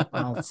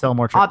 I'll sell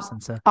more trips."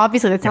 And so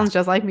obviously that sounds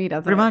just like me,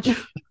 doesn't it?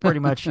 Pretty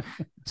much.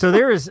 So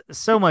there is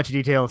so much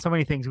detail, so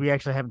many things we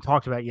actually haven't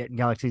talked about yet in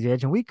Galaxy's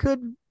Edge, and we could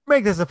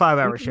make this a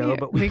 5-hour show,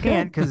 but we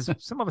can't because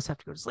some of us have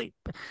to go to sleep.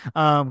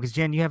 Because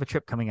Jen, you have a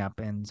trip coming up,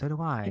 and so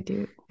do I. I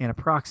do. In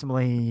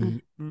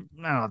approximately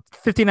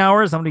 15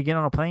 hours, I'm going to get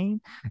on a plane,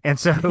 and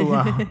so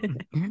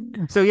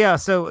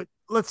So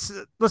let's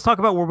talk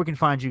about where we can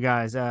find you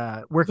guys.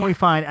 Where can we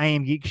find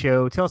IAmGeek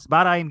Show? Tell us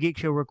about IAmGeek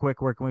Show real quick.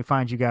 Where can we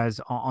find you guys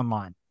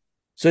online?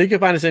 So you can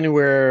find us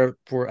anywhere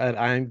at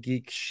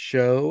IAmGeek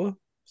Show.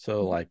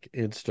 So like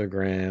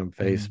Instagram,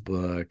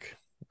 Facebook,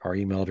 our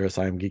email address,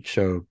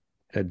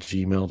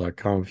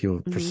 IAmGeekShow@gmail.com if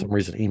you for some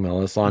reason email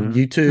us. On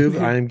YouTube,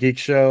 IAmGeek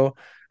Show.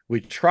 We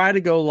try to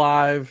go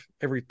live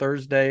every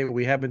Thursday.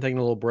 We have been taking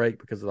a little break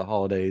because of the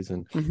holidays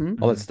and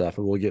all that stuff,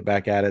 and we'll get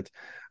back at it.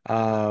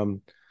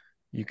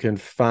 You can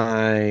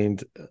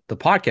find the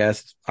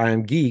podcast,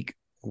 IAmGeek,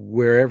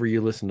 wherever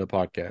you listen to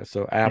podcasts.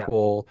 So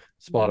Apple,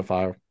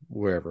 Spotify,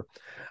 wherever.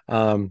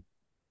 And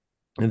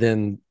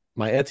then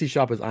my Etsy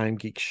shop is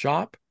IAmGeek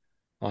Shop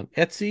on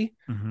Etsy.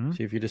 So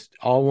if you just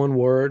all one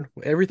word,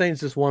 everything's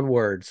just one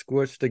word,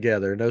 squished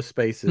together, no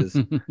spaces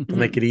to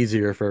make it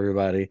easier for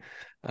everybody.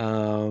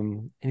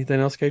 Anything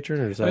else, Catron?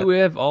 Or is that... We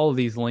have all of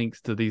these links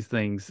to these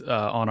things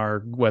on our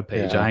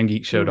webpage,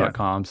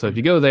 IAmGeekshow.com. So if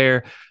you go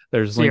there,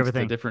 there's links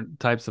to different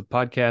types of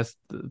podcast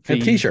feeds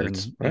and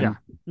t-shirts. And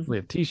we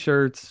have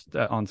t-shirts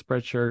on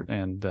Spreadshirt,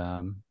 and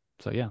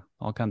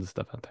all kinds of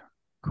stuff out there.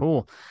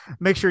 Cool.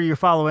 Make sure you're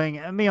following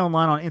me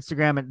online on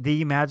Instagram at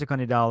The Magic on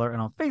a Dollar,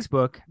 and on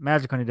Facebook,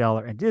 Magic on a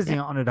Dollar and Disney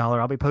on a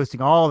Dollar. I'll be posting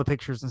all the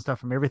pictures and stuff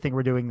from everything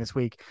we're doing this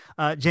week.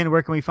 Jen,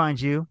 where can we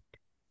find you?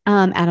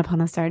 At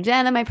Upon a Star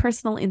Jen, and my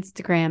personal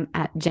Instagram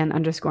at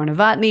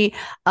Jen_Novotny.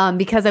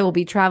 Because I will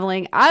be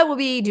traveling, I will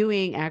be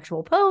doing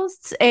actual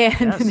posts,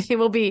 and they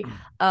will be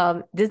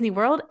Disney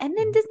World and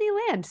then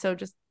Disneyland. So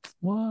just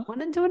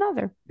one into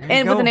another,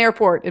 and with an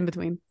airport in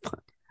between.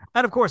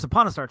 And of course,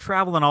 Upon a Star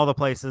Travel in all the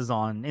places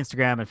on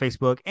Instagram and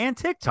Facebook and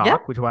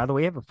TikTok, which, by the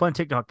way, have a fun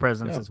TikTok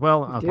presence as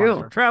well. Upon a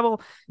Star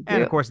Travel.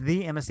 And of course,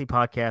 the MSC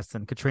Podcast.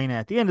 And Katrina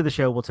at the end of the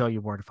show will tell you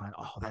where to find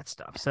all that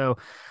stuff. So,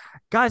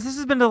 guys, this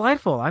has been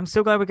delightful. I'm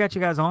so glad we got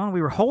you guys on.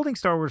 We were holding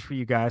Star Wars for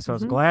you guys, so I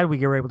was glad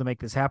we were able to make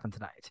this happen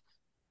tonight.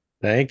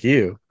 Thank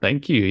you.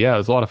 Yeah, it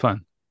was a lot of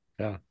fun.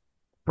 Yeah.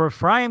 For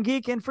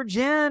IAmGeek and for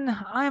Jen,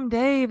 I'm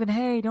Dave. And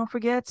hey, don't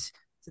forget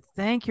to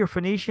thank your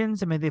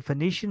Phoenicians, and may the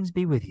Phoenicians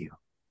be with you.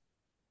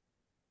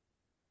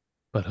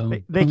 But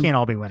they can't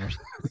all be winners.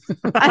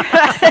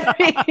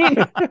 I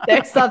mean,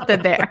 there's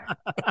something there.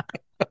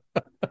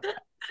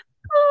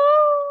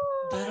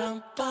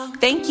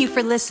 Thank you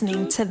for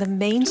listening to the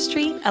Main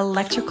Street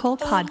Electrical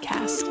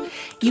Podcast.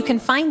 You can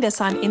find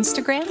us on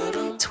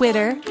Instagram,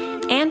 Twitter,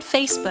 and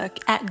Facebook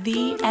at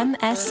the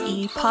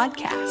MSE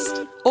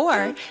Podcast,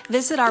 or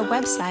visit our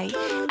website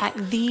at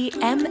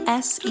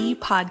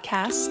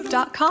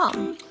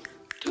themsepodcast.com.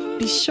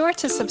 Be sure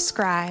to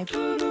subscribe,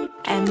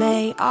 and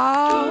may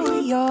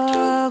all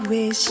your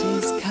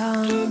wishes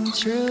come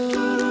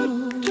true.